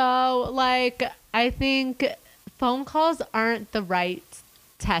 So like, I think phone calls aren't the right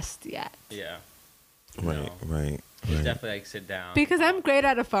test yet. Yeah. right, No. right, It's right. definitely like sit down. Because I'm great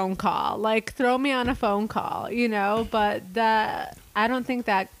at a phone call. Like, throw me on a phone call, you know, but I don't think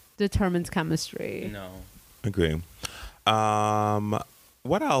that determines chemistry. No. Agree.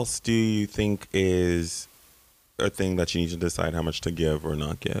 What else do you think is a thing that you need to decide how much to give or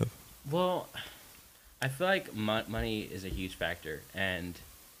not give? Well, I feel like money is a huge factor, and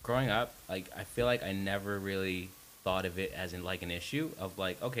growing up, like I feel like I never really thought of it as in like an issue of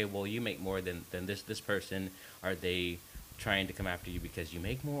like, okay, well, you make more than this person. Are they trying to come after you because you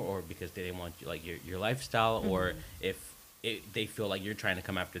make more, or because they want like your lifestyle, or if they feel like you're trying to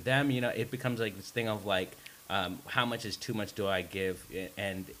come after them? You know, it becomes like this thing of like, how much is too much do I give,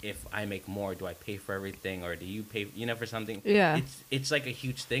 and if I make more, do I pay for everything, or do you pay, you know, for something? Yeah. It's like a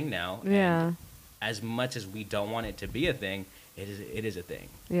huge thing now. Yeah. And as much as we don't want it to be a thing, it is a thing.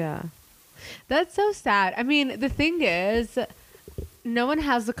 Yeah. That's so sad. I mean, the thing is, no one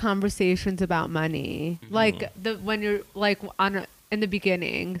has the conversations about money. Like when you're like in the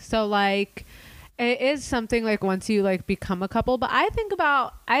beginning. So like, it is something like once you like become a couple. But I think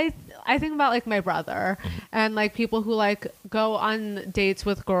about like my brother and like people who like go on dates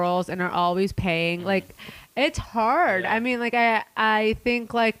with girls and are always paying. Like it's hard. Yeah. I mean, like I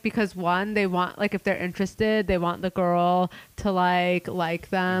think like because one, they want like if they're interested, they want the girl to like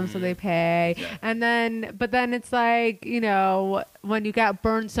them, so they pay. Exactly. And then but then it's like, you know, when you get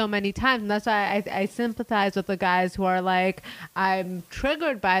burned so many times, and that's why I sympathize with the guys who are like, I'm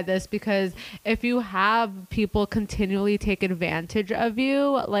triggered by this, because if you have people continually take advantage of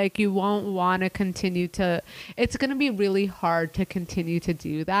you, like you won't want to continue to, it's going to be really hard to continue to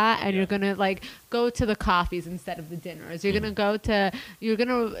do that. And you're going to like go to the coffees instead of the dinners. You're going to you're going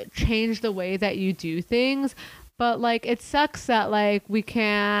to change the way that you do things. But like, it sucks that like we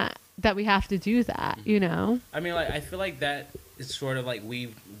have to do that, you know? I mean, like, I feel like that is sort of like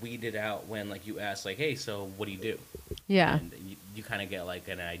we weeded out when like you ask like, hey, so what do you do? Yeah. And you kind of get like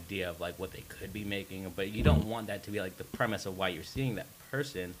an idea of like what they could be making, but you don't want that to be like the premise of why you're seeing that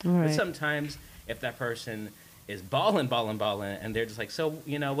person. Right. But sometimes if that person is balling, and they're just like, so,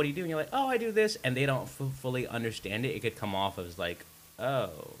 you know, what do you do? And you're like, oh, I do this, and they don't fully understand it, it could come off as like, oh,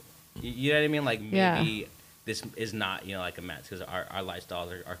 you know what I mean? Like maybe this is not, you know, like a match because our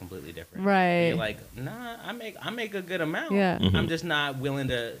lifestyles are completely different. Right. And you're like, nah, I make a good amount. Yeah. I'm just not willing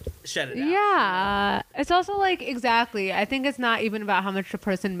to shut it out. Yeah. It's also like, exactly. I think it's not even about how much the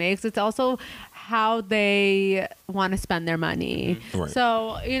person makes. It's also how they want to spend their money. Right.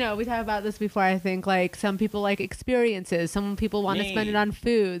 So, you know, we talked about this before. I think like some people like experiences. Some people want to spend it on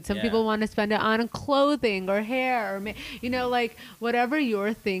food. Some people want to spend it on clothing or hair. Or, you know, like whatever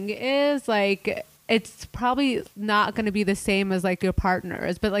your thing is, like it's probably not going to be the same as like your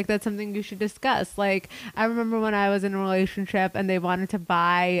partner's, but like that's something you should discuss. Like I remember when I was in a relationship and they wanted to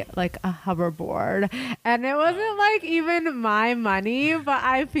buy like a hoverboard, and it wasn't like even my money, but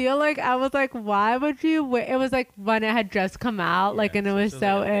I feel like I was like, why would you it was like when it had just come out, like, and it was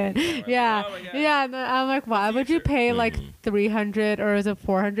so in. Yeah. Yeah. And I'm like, why would you pay like $300 or is it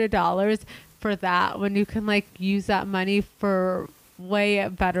 $400 for that when you can like use that money for way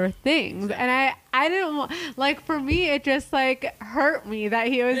better things? And I didn't want, like, for me it just like hurt me that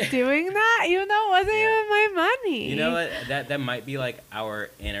he was doing that, even though it wasn't even my money. You know what, that might be like our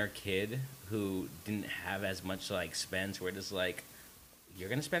inner kid who didn't have as much to like spend, so we're just like, you're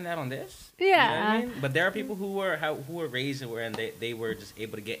gonna spend that on this? Yeah. You know what I mean? But there are people who were raised where and they were just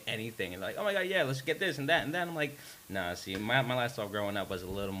able to get anything and like, oh my god, yeah, let's get this and that and that. I'm like, nah, see, my lifestyle growing up was a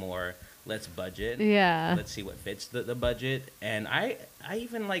little more, let's budget. Yeah. Let's see what fits the budget. And I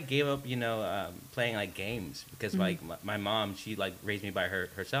even like gave up, you know, playing like games because like my mom, she like raised me by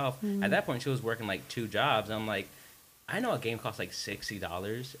herself. At that point, she was working like 2 jobs. And I'm like, I know a game costs like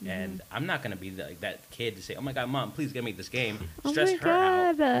 $60, and I'm not gonna be like that kid to say, "Oh my god, mom, please get me this game." Stress her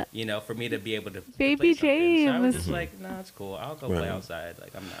out, you know, for me to be able to Baby play something. So I was James. just like, "No, it's cool. I'll go play outside."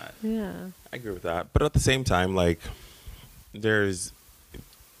 Like I'm not. Yeah. I agree with that, but at the same time, like, there's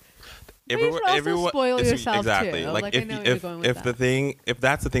But you should also spoil it's- yourself exactly. too. Like, I know where you're going with that. if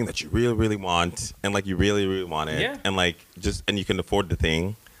that's the thing that you really, really want, and like you really, really want it, Yeah. and like and you can afford the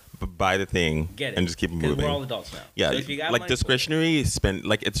thing, but buy the thing, Get it. and just keep it 'Cause moving. we're all adults now. Yeah, So if you got like money, discretionary spend.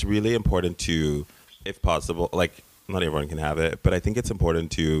 Like it's really important to, if possible, like not everyone can have it, but I think it's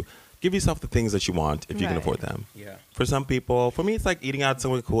important to give yourself the things that you want if you can Right. afford them. Yeah. For some people, for me, it's like eating out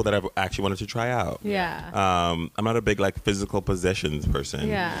somewhere cool that I've actually wanted to try out. Yeah. I'm not a big like physical possessions person.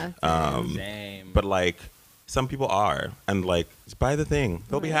 Yeah. Same. But like some people are, and like just buy the thing.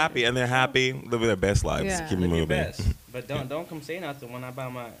 They'll be happy, and they're happy, living their best lives. Yeah. Keep it Live your moving. best. But don't come say nothing when I buy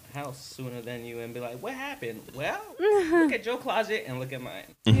my house sooner than you and be like, what happened? Well, look at your closet and look at mine.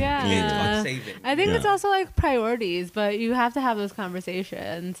 Yeah. We ain't talk saving. I think it's Yeah. also like priorities, but you have to have those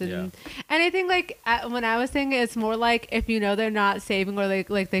conversations, and I think like when I was saying it, it's more like if you know they're not saving or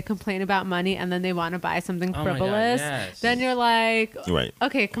like they complain about money and then they want to buy something Oh my God, frivolous, yes. then you're like, Right.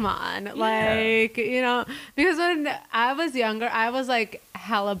 okay, come on, like, you know, because when I was younger, I was like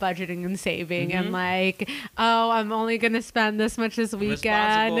hella budgeting and saving and like, oh, I'm only gonna spend this much this weekend,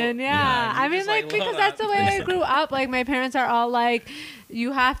 Responsible. and Yeah, I you mean, just, like, like, because load that's the up. way I grew up. Like my parents are all like,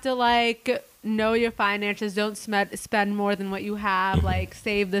 you have to like know your finances, don't spend more than what you have, like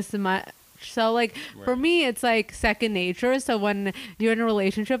save this much. So like for me, it's like second nature. So when you're in a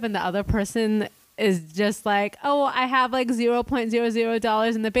relationship and the other person is just like, oh, I have like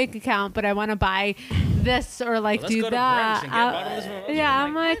 $0.00 in the bank account, but I want to buy this or like Let's do go to that. brunch and get bottomless mimosas. Yeah,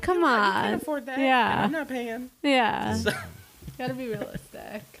 I'm like, come on. You can't afford that. Yeah. And I'm not paying. Yeah, So- gotta be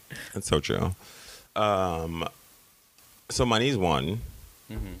realistic. That's so true. So money's one.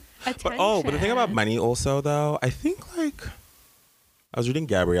 Attention. But the thing about money also though, I think like I was reading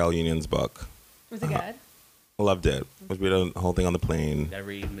Gabrielle Union's book, Was it good? Loved it. Was reading the whole thing on the plane. Gotta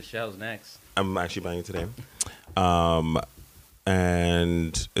read Michelle's next. I'm actually buying it today.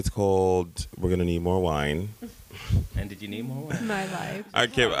 And it's called We're Gonna Need More Wine. And did you need more wine? My life.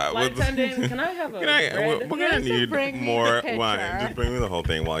 Okay, Flight attendant, can I have a we're red? gonna need bring me more the wine. pitcher. Just bring me the whole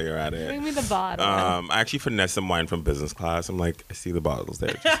thing while you're at Bring it. me the bottle. I actually finessed some wine from business class. I'm like, I see the bottles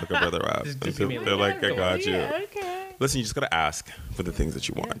there. Just look over the up. Just And give me they're a like, I little. got you. Yeah, okay. Listen, you just gotta ask for the things that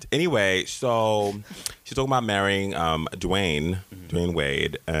you want. Anyway, so she's talking about marrying Dwayne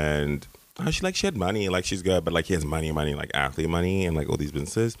Wade, and she had money, like she's good, but like he has money, like athlete money, and like all these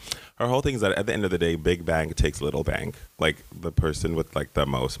businesses. Her whole thing is that at the end of the day, big bank takes little bank. Like the person with like the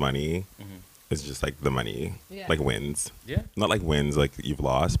most money is just like the money, Yeah. like wins. Yeah. Not like wins, like you've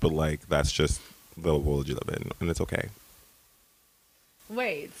lost, but like that's just the world you live in, and it's okay.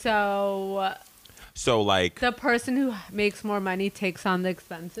 Wait, so So like the person who makes more money takes on the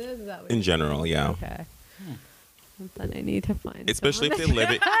expenses? Is that what in you're general, saying? yeah. Okay. Then I need to find Especially if they someone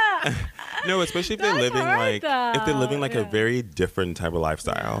live it. No, especially if they're That's living hard, like if they're living like though. a very different type of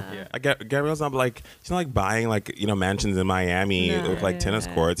lifestyle. Yeah. Like Gabrielle's not like she's not like buying like mansions in Miami No, with like tennis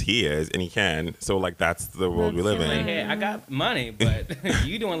yeah. courts. He is, and he can. So like that's the world we That's live Like, in. hey, I got money, but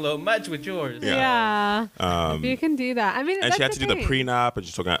you doing a little much with yours. Yeah. Yeah. If you can do that. I mean, And that's she had to do the thing. prenup, and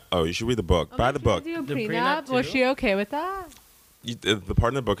she's talking. Oh, you should read the book. Oh, Buy my the kid book. Do a The prenup? prenup, Was too? she okay with that? The part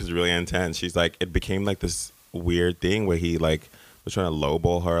in the book is really intense. She's like, it became like this weird thing where he like was trying to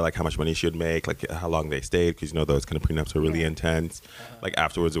lowball her, like how much money she would make, like how long they stayed, because those kind of prenups are really Yeah. intense. Like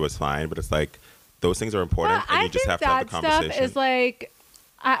afterwards, it was fine, but it's like those things are important, But and I you just think have to have the that conversation. stuff is like,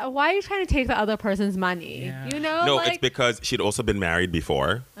 why are you trying to take the other person's money? Yeah. You know? No, like, it's because she'd also been married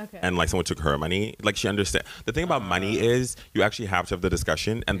before, Okay. and like someone took her money. Like she understand. The thing about money is you actually have to have the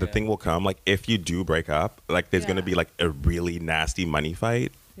discussion, and the Yeah. thing will come. Like if you do break up, like there's gonna Yeah. be like a really nasty money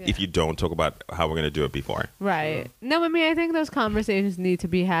fight if Yeah. you don't talk about how we're gonna do it before. Right. No, I mean, I think those conversations need to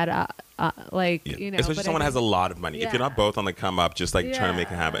be had, like, Yeah. you know. Especially but someone I has a think- lot of money. If you're not Yeah. both on the come up, just like trying to make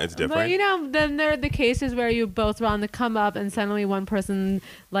it happen, it's different. But, then there are the cases where you both were on the come up and suddenly one person,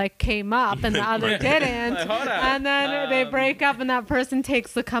 like, came up and the other didn't. Like, hold up. And then they break up and that person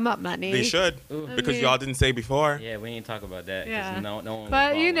takes the come up money. They should, Ooh. because mean- y'all didn't say before. Yeah, we ain't talk about that. 'Cause Yeah. No one was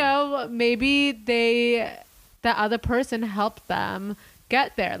But, involved. maybe the other person helped them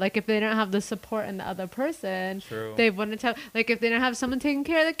get there. Like, if they didn't have the support in the other person, True. they wouldn't have, like, if they didn't have someone taking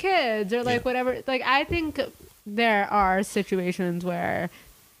care of the kids or, like, Yeah. whatever. Like, I think there are situations where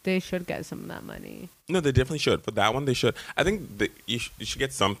they should get some of that money. No, they definitely should. For that one, they should. I think that you should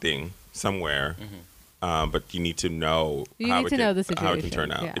get something somewhere. But you need to know You how need it to can, know the how it can situation.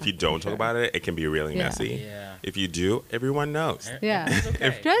 turn out. Yeah, If you don't for talk sure. about it, it can be really Yeah. messy. Yeah. If you do, everyone knows. Yeah. It's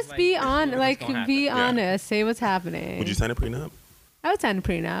okay. Just Like, be this is on, what's like, gonna be happen. honest. Say what's happening. Would you sign a prenup? I would sign a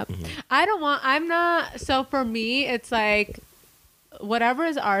prenup. Mm-hmm. I'm not, so for me, it's like, whatever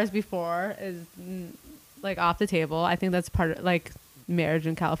is ours before is, like, off the table. I think that's part of, like, marriage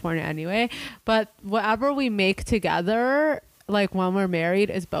in California anyway. But whatever we make together, like, when we're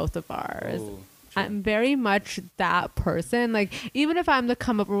married, is both of ours. Ooh, true. I'm very much that person. Like, even if I'm the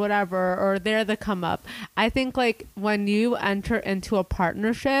come up or whatever, or they're the come up, I think, like, when you enter into a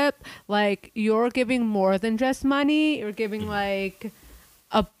partnership, like, you're giving more than just money. You're giving, like,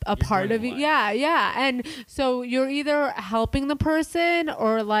 a part doing of you. a lot. Yeah. And so you're either helping the person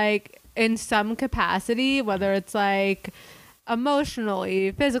or, like, in some capacity, whether it's, like,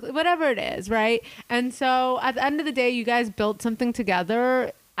 emotionally, physically, whatever it is, right? And so at the end of the day, you guys built something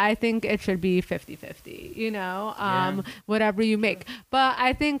together. I think it should be 50-50, Yeah. whatever you make. But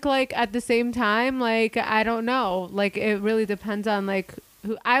I think, like, at the same time, like, I don't know, like, it really depends on, like,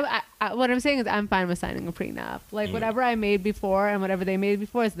 who I what I'm saying is I'm fine with signing a prenup. Like, whatever I made before and whatever they made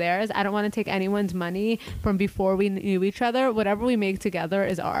before is theirs. I don't want to take anyone's money from before we knew each other. Whatever we make together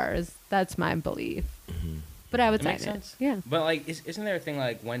is ours. That's my belief. But I would It sign makes it. sense. Yeah. But like, isn't there a thing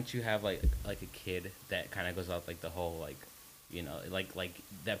like once you have like a kid that kind of goes off like the whole like, like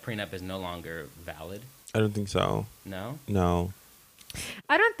that prenup is no longer valid? I don't think so. No. No.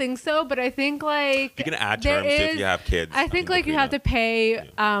 I don't think so, but I think, like, You can add there terms if is- you have kids. I think, on the like, you have to prenup. pay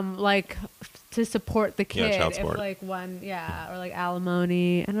like to support the Yeah, kid, child if, support. like, one, or like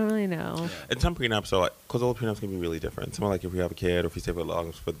alimony. I don't really know. And some prenups, so like, because all prenups can be really different. Some are like if we have a kid or if we stay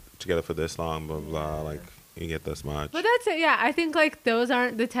together for this long, blah, blah, blah, like you get this much. But that's it. Yeah, I think, like, those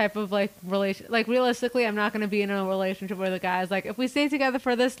aren't the type of, like, relation. Like, realistically, I'm not going to be in a relationship where the guy's like, if we stay together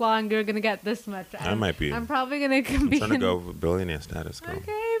for this long, you're going to get this much. I might be. I'm probably going to I'm be trying to in- go billionaire status, girl.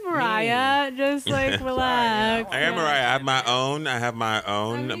 Okay, Mariah. Just like relax. I am Mariah. I have my own.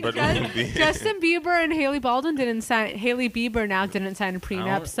 I mean, but Justin Bieber and Haley Baldwin didn't sign. Haley Bieber now didn't sign a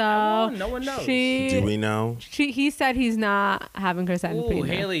prenup, so no one knows. Do we know? He said he's not having her sign a Ooh, prenup.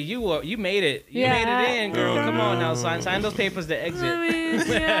 Haley, you made it. You Yeah. made it in, girl. Oh, Come no. on now, sign those papers to exit. I mean,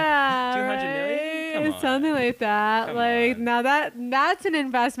 yeah, 200 million? Come right? on. Something like that. Come like on. now that's an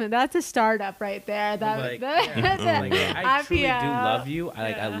investment. That's a startup right there. That, Like, that's yeah. Like, I truly do IPO. love you. I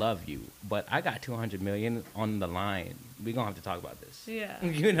Yeah. love you, but I got 200 million on the line. We gonna have to talk about this. Yeah.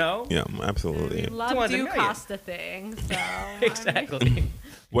 You know. Yeah, absolutely. Love 200 do million. cost a thing. So Exactly.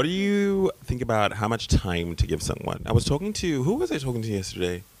 What do you think about how much time to give someone? I was talking to, who was I talking to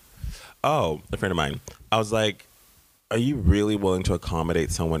yesterday? Oh, a friend of mine. I was like, are you really willing to accommodate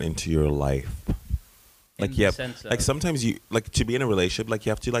someone into your life? Like, In yeah, the sense like of- sometimes you, like to be in a relationship, like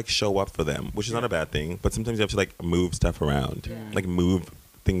you have to like show up for them, which is not a bad thing, but sometimes you have to like move stuff around, Yeah. like move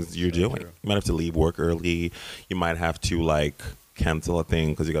things you're So doing. true. You might have to leave work early. You might have to like cancel a thing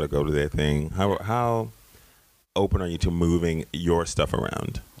because you got to go to their thing. How open are you to moving your stuff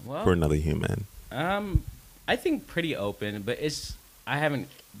around Well, for another human? I think pretty open, but I haven't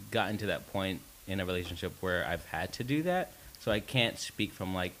gotten to that point in a relationship where I've had to do that, so I can't speak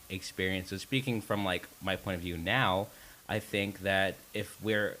from like experience. So speaking from like my point of view now, I think that if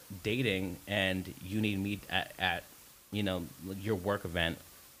we're dating and you need me at your work event,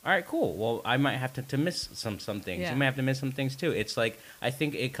 all right, cool. Well, I might have to miss some things. Yeah. You might have to miss some things too. It's like I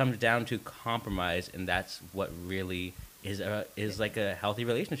think it comes down to compromise, and that's what really is like a healthy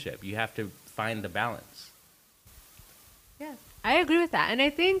relationship. You have to find the balance. Yeah, I agree with that. And I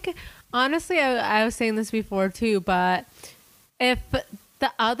think, honestly, I was saying this before too, but if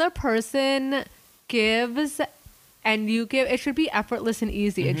the other person gives and you give, it should be effortless and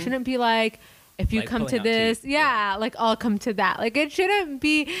easy. It shouldn't be like, if you Like come to pulling out this, teeth. yeah, like I'll come to that. Like it shouldn't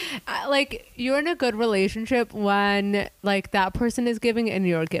be like you're in a good relationship when like that person is giving and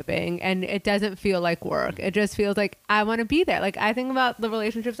you're giving, and it doesn't feel like work. It just feels like I want to be there. Like I think about the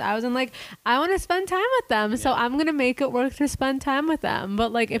relationships I was in, like I want to spend time with them, so I'm gonna make it work to spend time with them.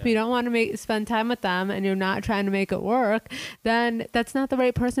 But like if Yeah. you don't want to spend time with them and you're not trying to make it work, then that's not the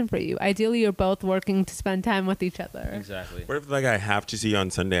right person for you. Ideally, you're both working to spend time with each other. Exactly. What if like I have to see you on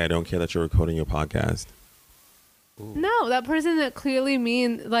Sunday? I don't care that you're recording your podcast. Ooh. No, that person that clearly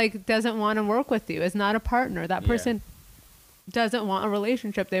doesn't want to work with you is not a partner. That Yeah. person doesn't want a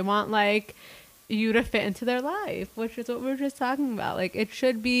relationship. They want like you to fit into their life, which is what we were just talking about. Like it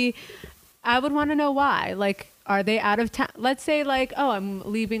should be. I would want to know why. Like, are they out of town? Let's say like, oh, I'm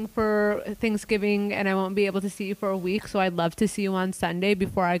leaving for Thanksgiving and I won't be able to see you for a week, so I'd love to see you on Sunday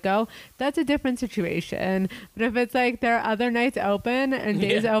before I go. That's a different situation. But if it's like there are other nights open and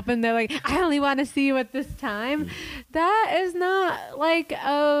days Yeah. open, they're like, I only want to see you at this time. That is not like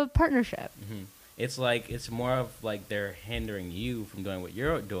a partnership. Mhm. It's like it's more of like they're hindering you from doing what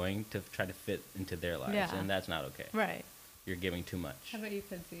you're doing to try to fit into their lives, Yeah. and that's not okay. Right. You're giving too much. How about you,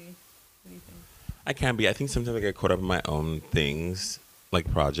 Quincy? What do you think? I can be. I think sometimes I get caught up in my own things,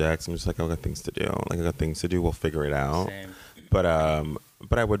 like projects. I'm just like, I got things to do. Like I got things to do. We'll figure it out. Same. But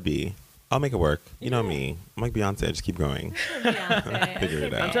I would be. I'll make it work. You know me. I'm like Beyonce. I just keep going. Beyonce. Figure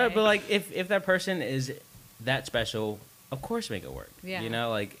it out. I'm sorry, but like if that person is that special, of course make it work. Yeah. You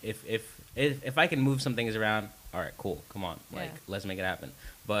know, like if I can move some things around, all right, cool, come on, like Yeah. let's make it happen.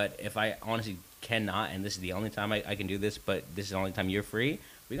 But if I honestly cannot, and this is the only time I can do this, but this is the only time you're free,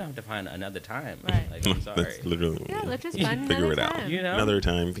 we're gonna have to find another time. Right. Like I'm sorry. That's literally Yeah, me. let's just You find figure another it out. time. You know? Another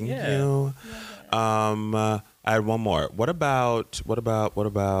time. Thank Yeah. you. I had one more. What about? Oh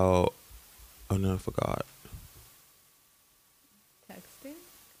no, I forgot. Texting?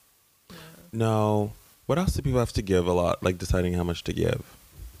 No. What else do people have to give a lot? Like deciding how much to give.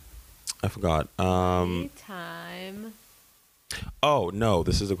 I forgot. Time. Oh no,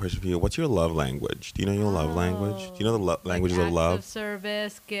 this is a question for you. What's your love language? Do you know your love language? Do you know the languages like of love? acts of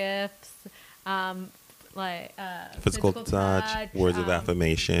service, gifts, Physical touch, words of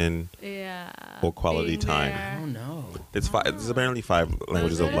affirmation, yeah, or quality being time. I there. don't know. It's five. There's apparently 5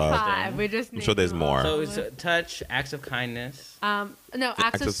 languages Those of are the love. 5. We just I'm sure there's named them more. all. So it's touch, acts of kindness. No,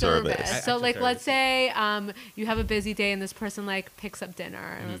 acts of service. service. Acts So of like, let's service. say you have a busy day and this person like picks up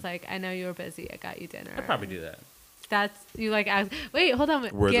dinner and was like, I know you were busy, I got you dinner. I'd probably do that. That's you like ask. Wait, hold on.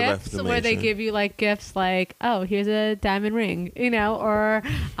 Words of Gifts where they affirmation. give you like gifts like, oh, here's a diamond ring, you know, or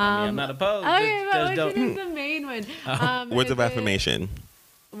I'm not opposed. Okay, just but which don't. one is the main one? Words is of it affirmation.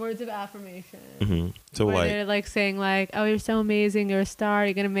 Words of affirmation. Hmm. So Where like, they're like saying like, oh, you're so amazing, you're a star,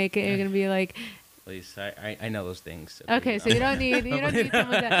 you're gonna make it, you're gonna be like, At least I know those things. Okay, so you don't need someone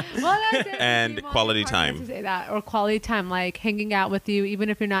to. Well, that's it. And You want quality your partner time. to say that, or quality time, like hanging out with you, even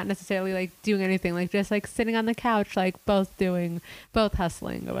if you're not necessarily like doing anything, like just like sitting on the couch, like both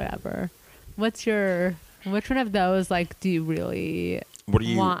hustling or whatever. Which one of those like do you really What do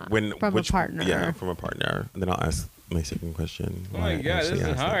you want from a partner? Yeah, from a partner. And then I'll ask my second question. Oh my why I god, this actually is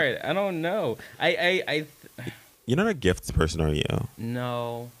asked that. hard. I don't know. You're not a gifts person, are you?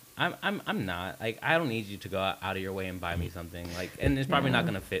 No. I'm not. Like, I don't need you to go out of your way and buy me something. Like, and it's probably not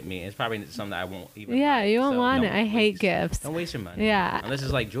gonna fit me. It's probably something that I won't even. Yeah, buy. you won't So want don't it. I hate waste- gifts. Don't waste your money. Yeah. Unless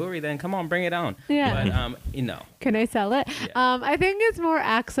it's like jewelry, then come on, bring it on. Yeah. But Can I sell it? Yeah. I think it's more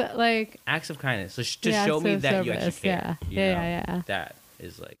acts acts of kindness. So to Yeah, show acts me of that you actually service, care. yeah. you Yeah, know? yeah. That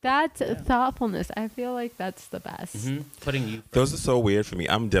is like that's thoughtfulness. I feel like that's the best. putting you. Those are so weird for me.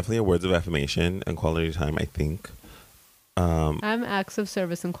 I'm definitely a words of affirmation and quality time, I think. I'm acts of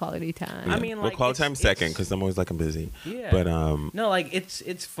service and quality time. I mean, well, like, quality it's- time second it's- because I'm always like I'm busy. Yeah. But No, like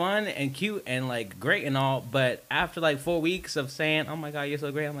it's fun and cute and like great and all, but after like 4 weeks of saying, "Oh my god, you're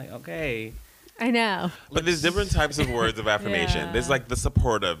so great," I'm like, okay. I know. but there's different types of words of affirmation. Yeah. There's like the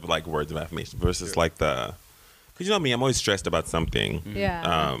supportive like words of affirmation versus like the, because you know me, I'm always stressed about something.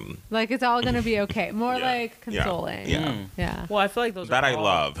 Yeah. Like it's all gonna be okay. More Yeah. like Yeah. consoling. Yeah. Yeah. Well, I feel like those That are I all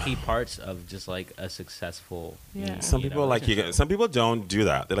love. key parts of just like a successful. Yeah. Some people like you. relationship. Some people don't do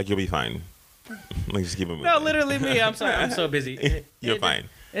that. They're like, you'll be fine. Like just keep it moving. No, literally me. I'm sorry. I'm so busy. You're fine.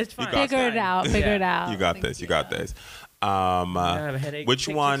 It's fine. got Figure it out. Figure it Yeah. out. You got Thank this. You got this. I have a headache. Which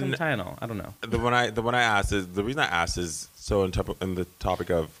Take one? Some Tylenol. I don't know. The one I asked is the reason I asked is so in the topic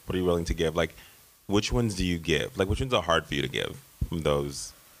of what are you willing to give? Like, which ones do you give? Like, which ones are hard for you to give from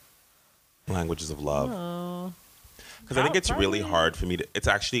those languages of love? Oh. Because I think it's really Probably- hard for me to. It's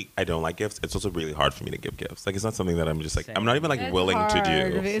actually I don't like gifts. It's also really hard for me to give gifts. Like, it's not something that I'm just like I'm not even like It's willing hard. to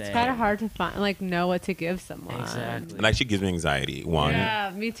do. It's Same. kind of hard to find, like, know what to give someone. Exactly. It actually gives me anxiety. One.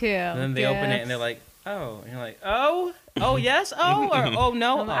 Yeah, me too. And then they open it and they're Gifts. like, oh, and you're like, oh yes, oh, or oh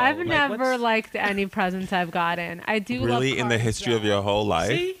no. Oh. I've Like, never what's- liked any presents I've gotten. I do Really, love in the cards, history of though. your whole life?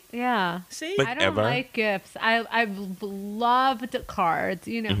 See, Yeah. see. Like, I don't ever? like gifts. I've loved cards.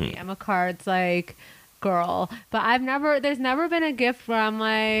 You know Mm-hmm. me. I'm a cards like girl. But there's never been a gift where I'm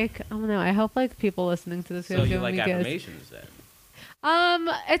like, I don't know. I hope like people listening to this So have you given like me gifts. affirmations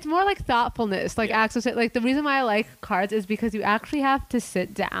then? It's more like thoughtfulness, like Yeah. access. Like the reason why I like cards is because you actually have to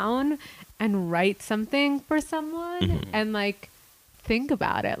sit down and write something for someone Mm-hmm. and like think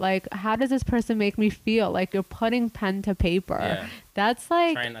about it. Like, how does this person make me feel? Like you're putting pen to paper. Yeah. That's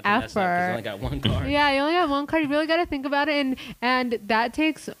like Trying not to mess up 'cause you effort. only got one card. Yeah, you only have one card. You really got to think about it, and that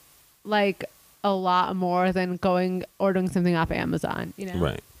takes like a lot more than ordering something off Amazon. You know,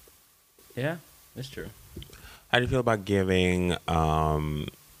 Right. Yeah, that's true. How do you feel about giving? Are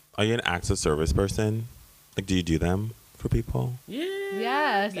you an acts of service person? Like, do you do them for people? Yeah.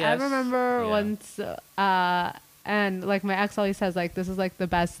 Yes, I remember Yeah. once, and like my ex always says, like, this is like the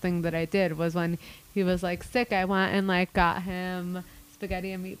best thing that I did was when he was like sick. I went and like got him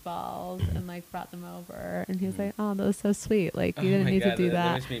spaghetti and meatballs and like brought them over, and he was like, "Oh, that was so sweet. Like, you didn't my need God, to do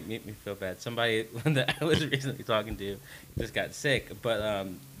that." just made me feel bad. Somebody that I was recently talking to just got sick, but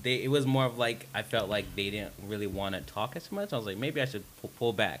it was more of like I felt like they didn't really want to talk as much. I was like, maybe I should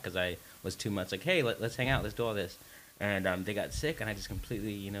pull back because I was too much. Like, hey, let's hang out, let's do all this, and they got sick, and I just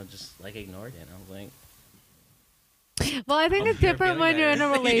completely, just like ignored it. And I was like, Well, I think Oh, it's you're different feeling when you're in a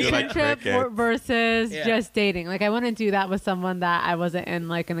better. You're like relationship crickets. versus Yeah. just dating. Like, I wouldn't do that with someone that I wasn't in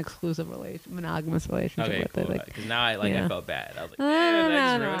like an exclusive monogamous relationship okay, with. cool. Like, Because now I yeah. felt bad. I was like, No,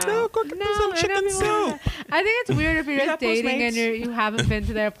 that no, just no. ruined it. go get me some I chicken don't even wanna- soup. I think it's weird if you're You just got dating and Postmates? you haven't been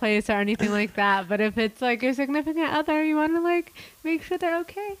to their place or anything like that. But if it's like your significant other, you want to like make sure they're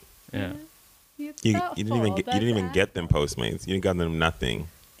okay. Yeah. You You didn't even get them Postmates. You got them nothing.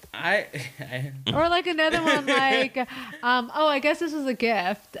 I Or like another one, like, I guess this was a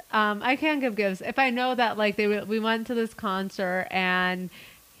gift. I can give gifts if I know that like we went to this concert and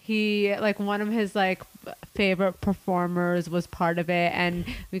he like one of his like favorite performers was part of it, and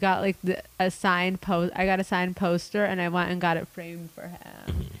we got like a signed post. I got a signed poster, and I went and got it framed for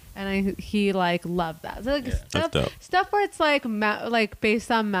him, and he like loved that. So like Yeah. That's dope. stuff where it's like like based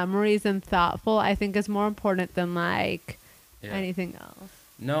on memories and thoughtful, I think is more important than like Yeah. anything else.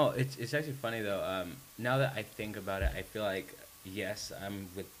 No, it's actually funny though. Now that I think about it, I feel like yes, I'm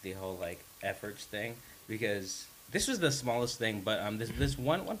with the whole like efforts thing because this was the smallest thing, but this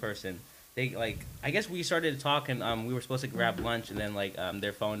one person, they like I guess we started talking. We were supposed to grab lunch, and then like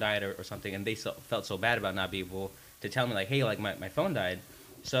their phone died or something, and they felt so bad about not being able to tell me like, hey, like my phone died,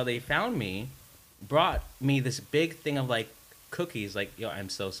 so they found me, brought me this big thing of like cookies, like yo, I'm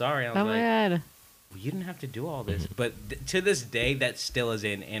so sorry. I was Oh my like, god. you didn't have to do all this. But to this day, that still is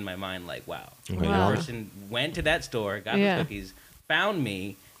in my mind. Like, wow, Okay, the Wow. person went to that store, got Yeah. the cookies, found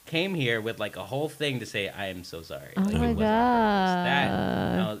me, came here with like a whole thing to say, I am so sorry. Oh Like, it my wasn't on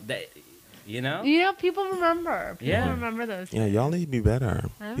purpose. God. That, you know? You know, people remember. People Yeah. remember those. Yeah, y'all need to be better.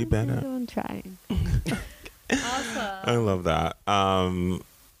 Be better. I'm trying. Awesome. I love that.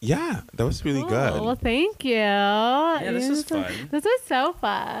 Yeah, that was really Cool. good. Well, thank you. Yeah, this was fun. This was so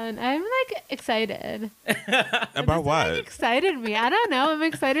fun. I'm like excited. About This, like, what? excited me. I don't know. I'm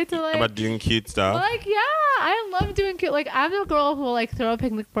excited to like. About doing cute stuff? Like, yeah, I love doing cute. Like, I'm the girl who will like throw a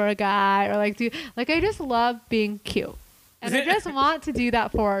picnic for a guy or like do like I just love being cute. And I just want to do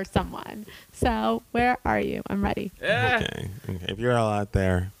that for someone. So where are you? I'm ready. Yeah. Okay. If you're all out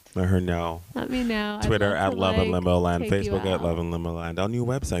there, let her know. Let me know. I'd Twitter love at to, Love like, in Limbo Land, take you Facebook at out. Love in Limbo Land, our new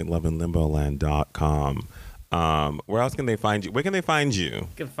website, loveandlimboland.com. Where else can they find you? Where can they find you? You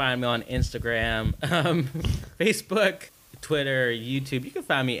can find me on Instagram, Facebook, Twitter, YouTube. You can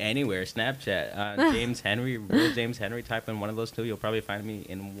find me anywhere. Snapchat, James Henry, real James Henry. Type in one of those two. You'll probably find me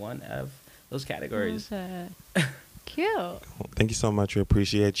in one of those categories. Okay. Cute. Thank you so much. We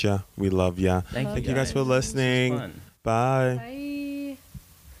appreciate you. We love you. Thank you guys for This was listening. fun. Bye. Bye.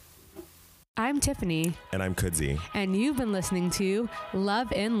 I'm Tiffany, And I'm Kudzi. and you've been listening to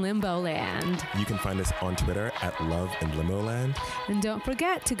Love in Limbo Land. You can find us on Twitter at Love in Limbo Land. And don't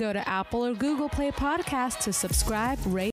forget to go to Apple or Google Play Podcast to subscribe, rate,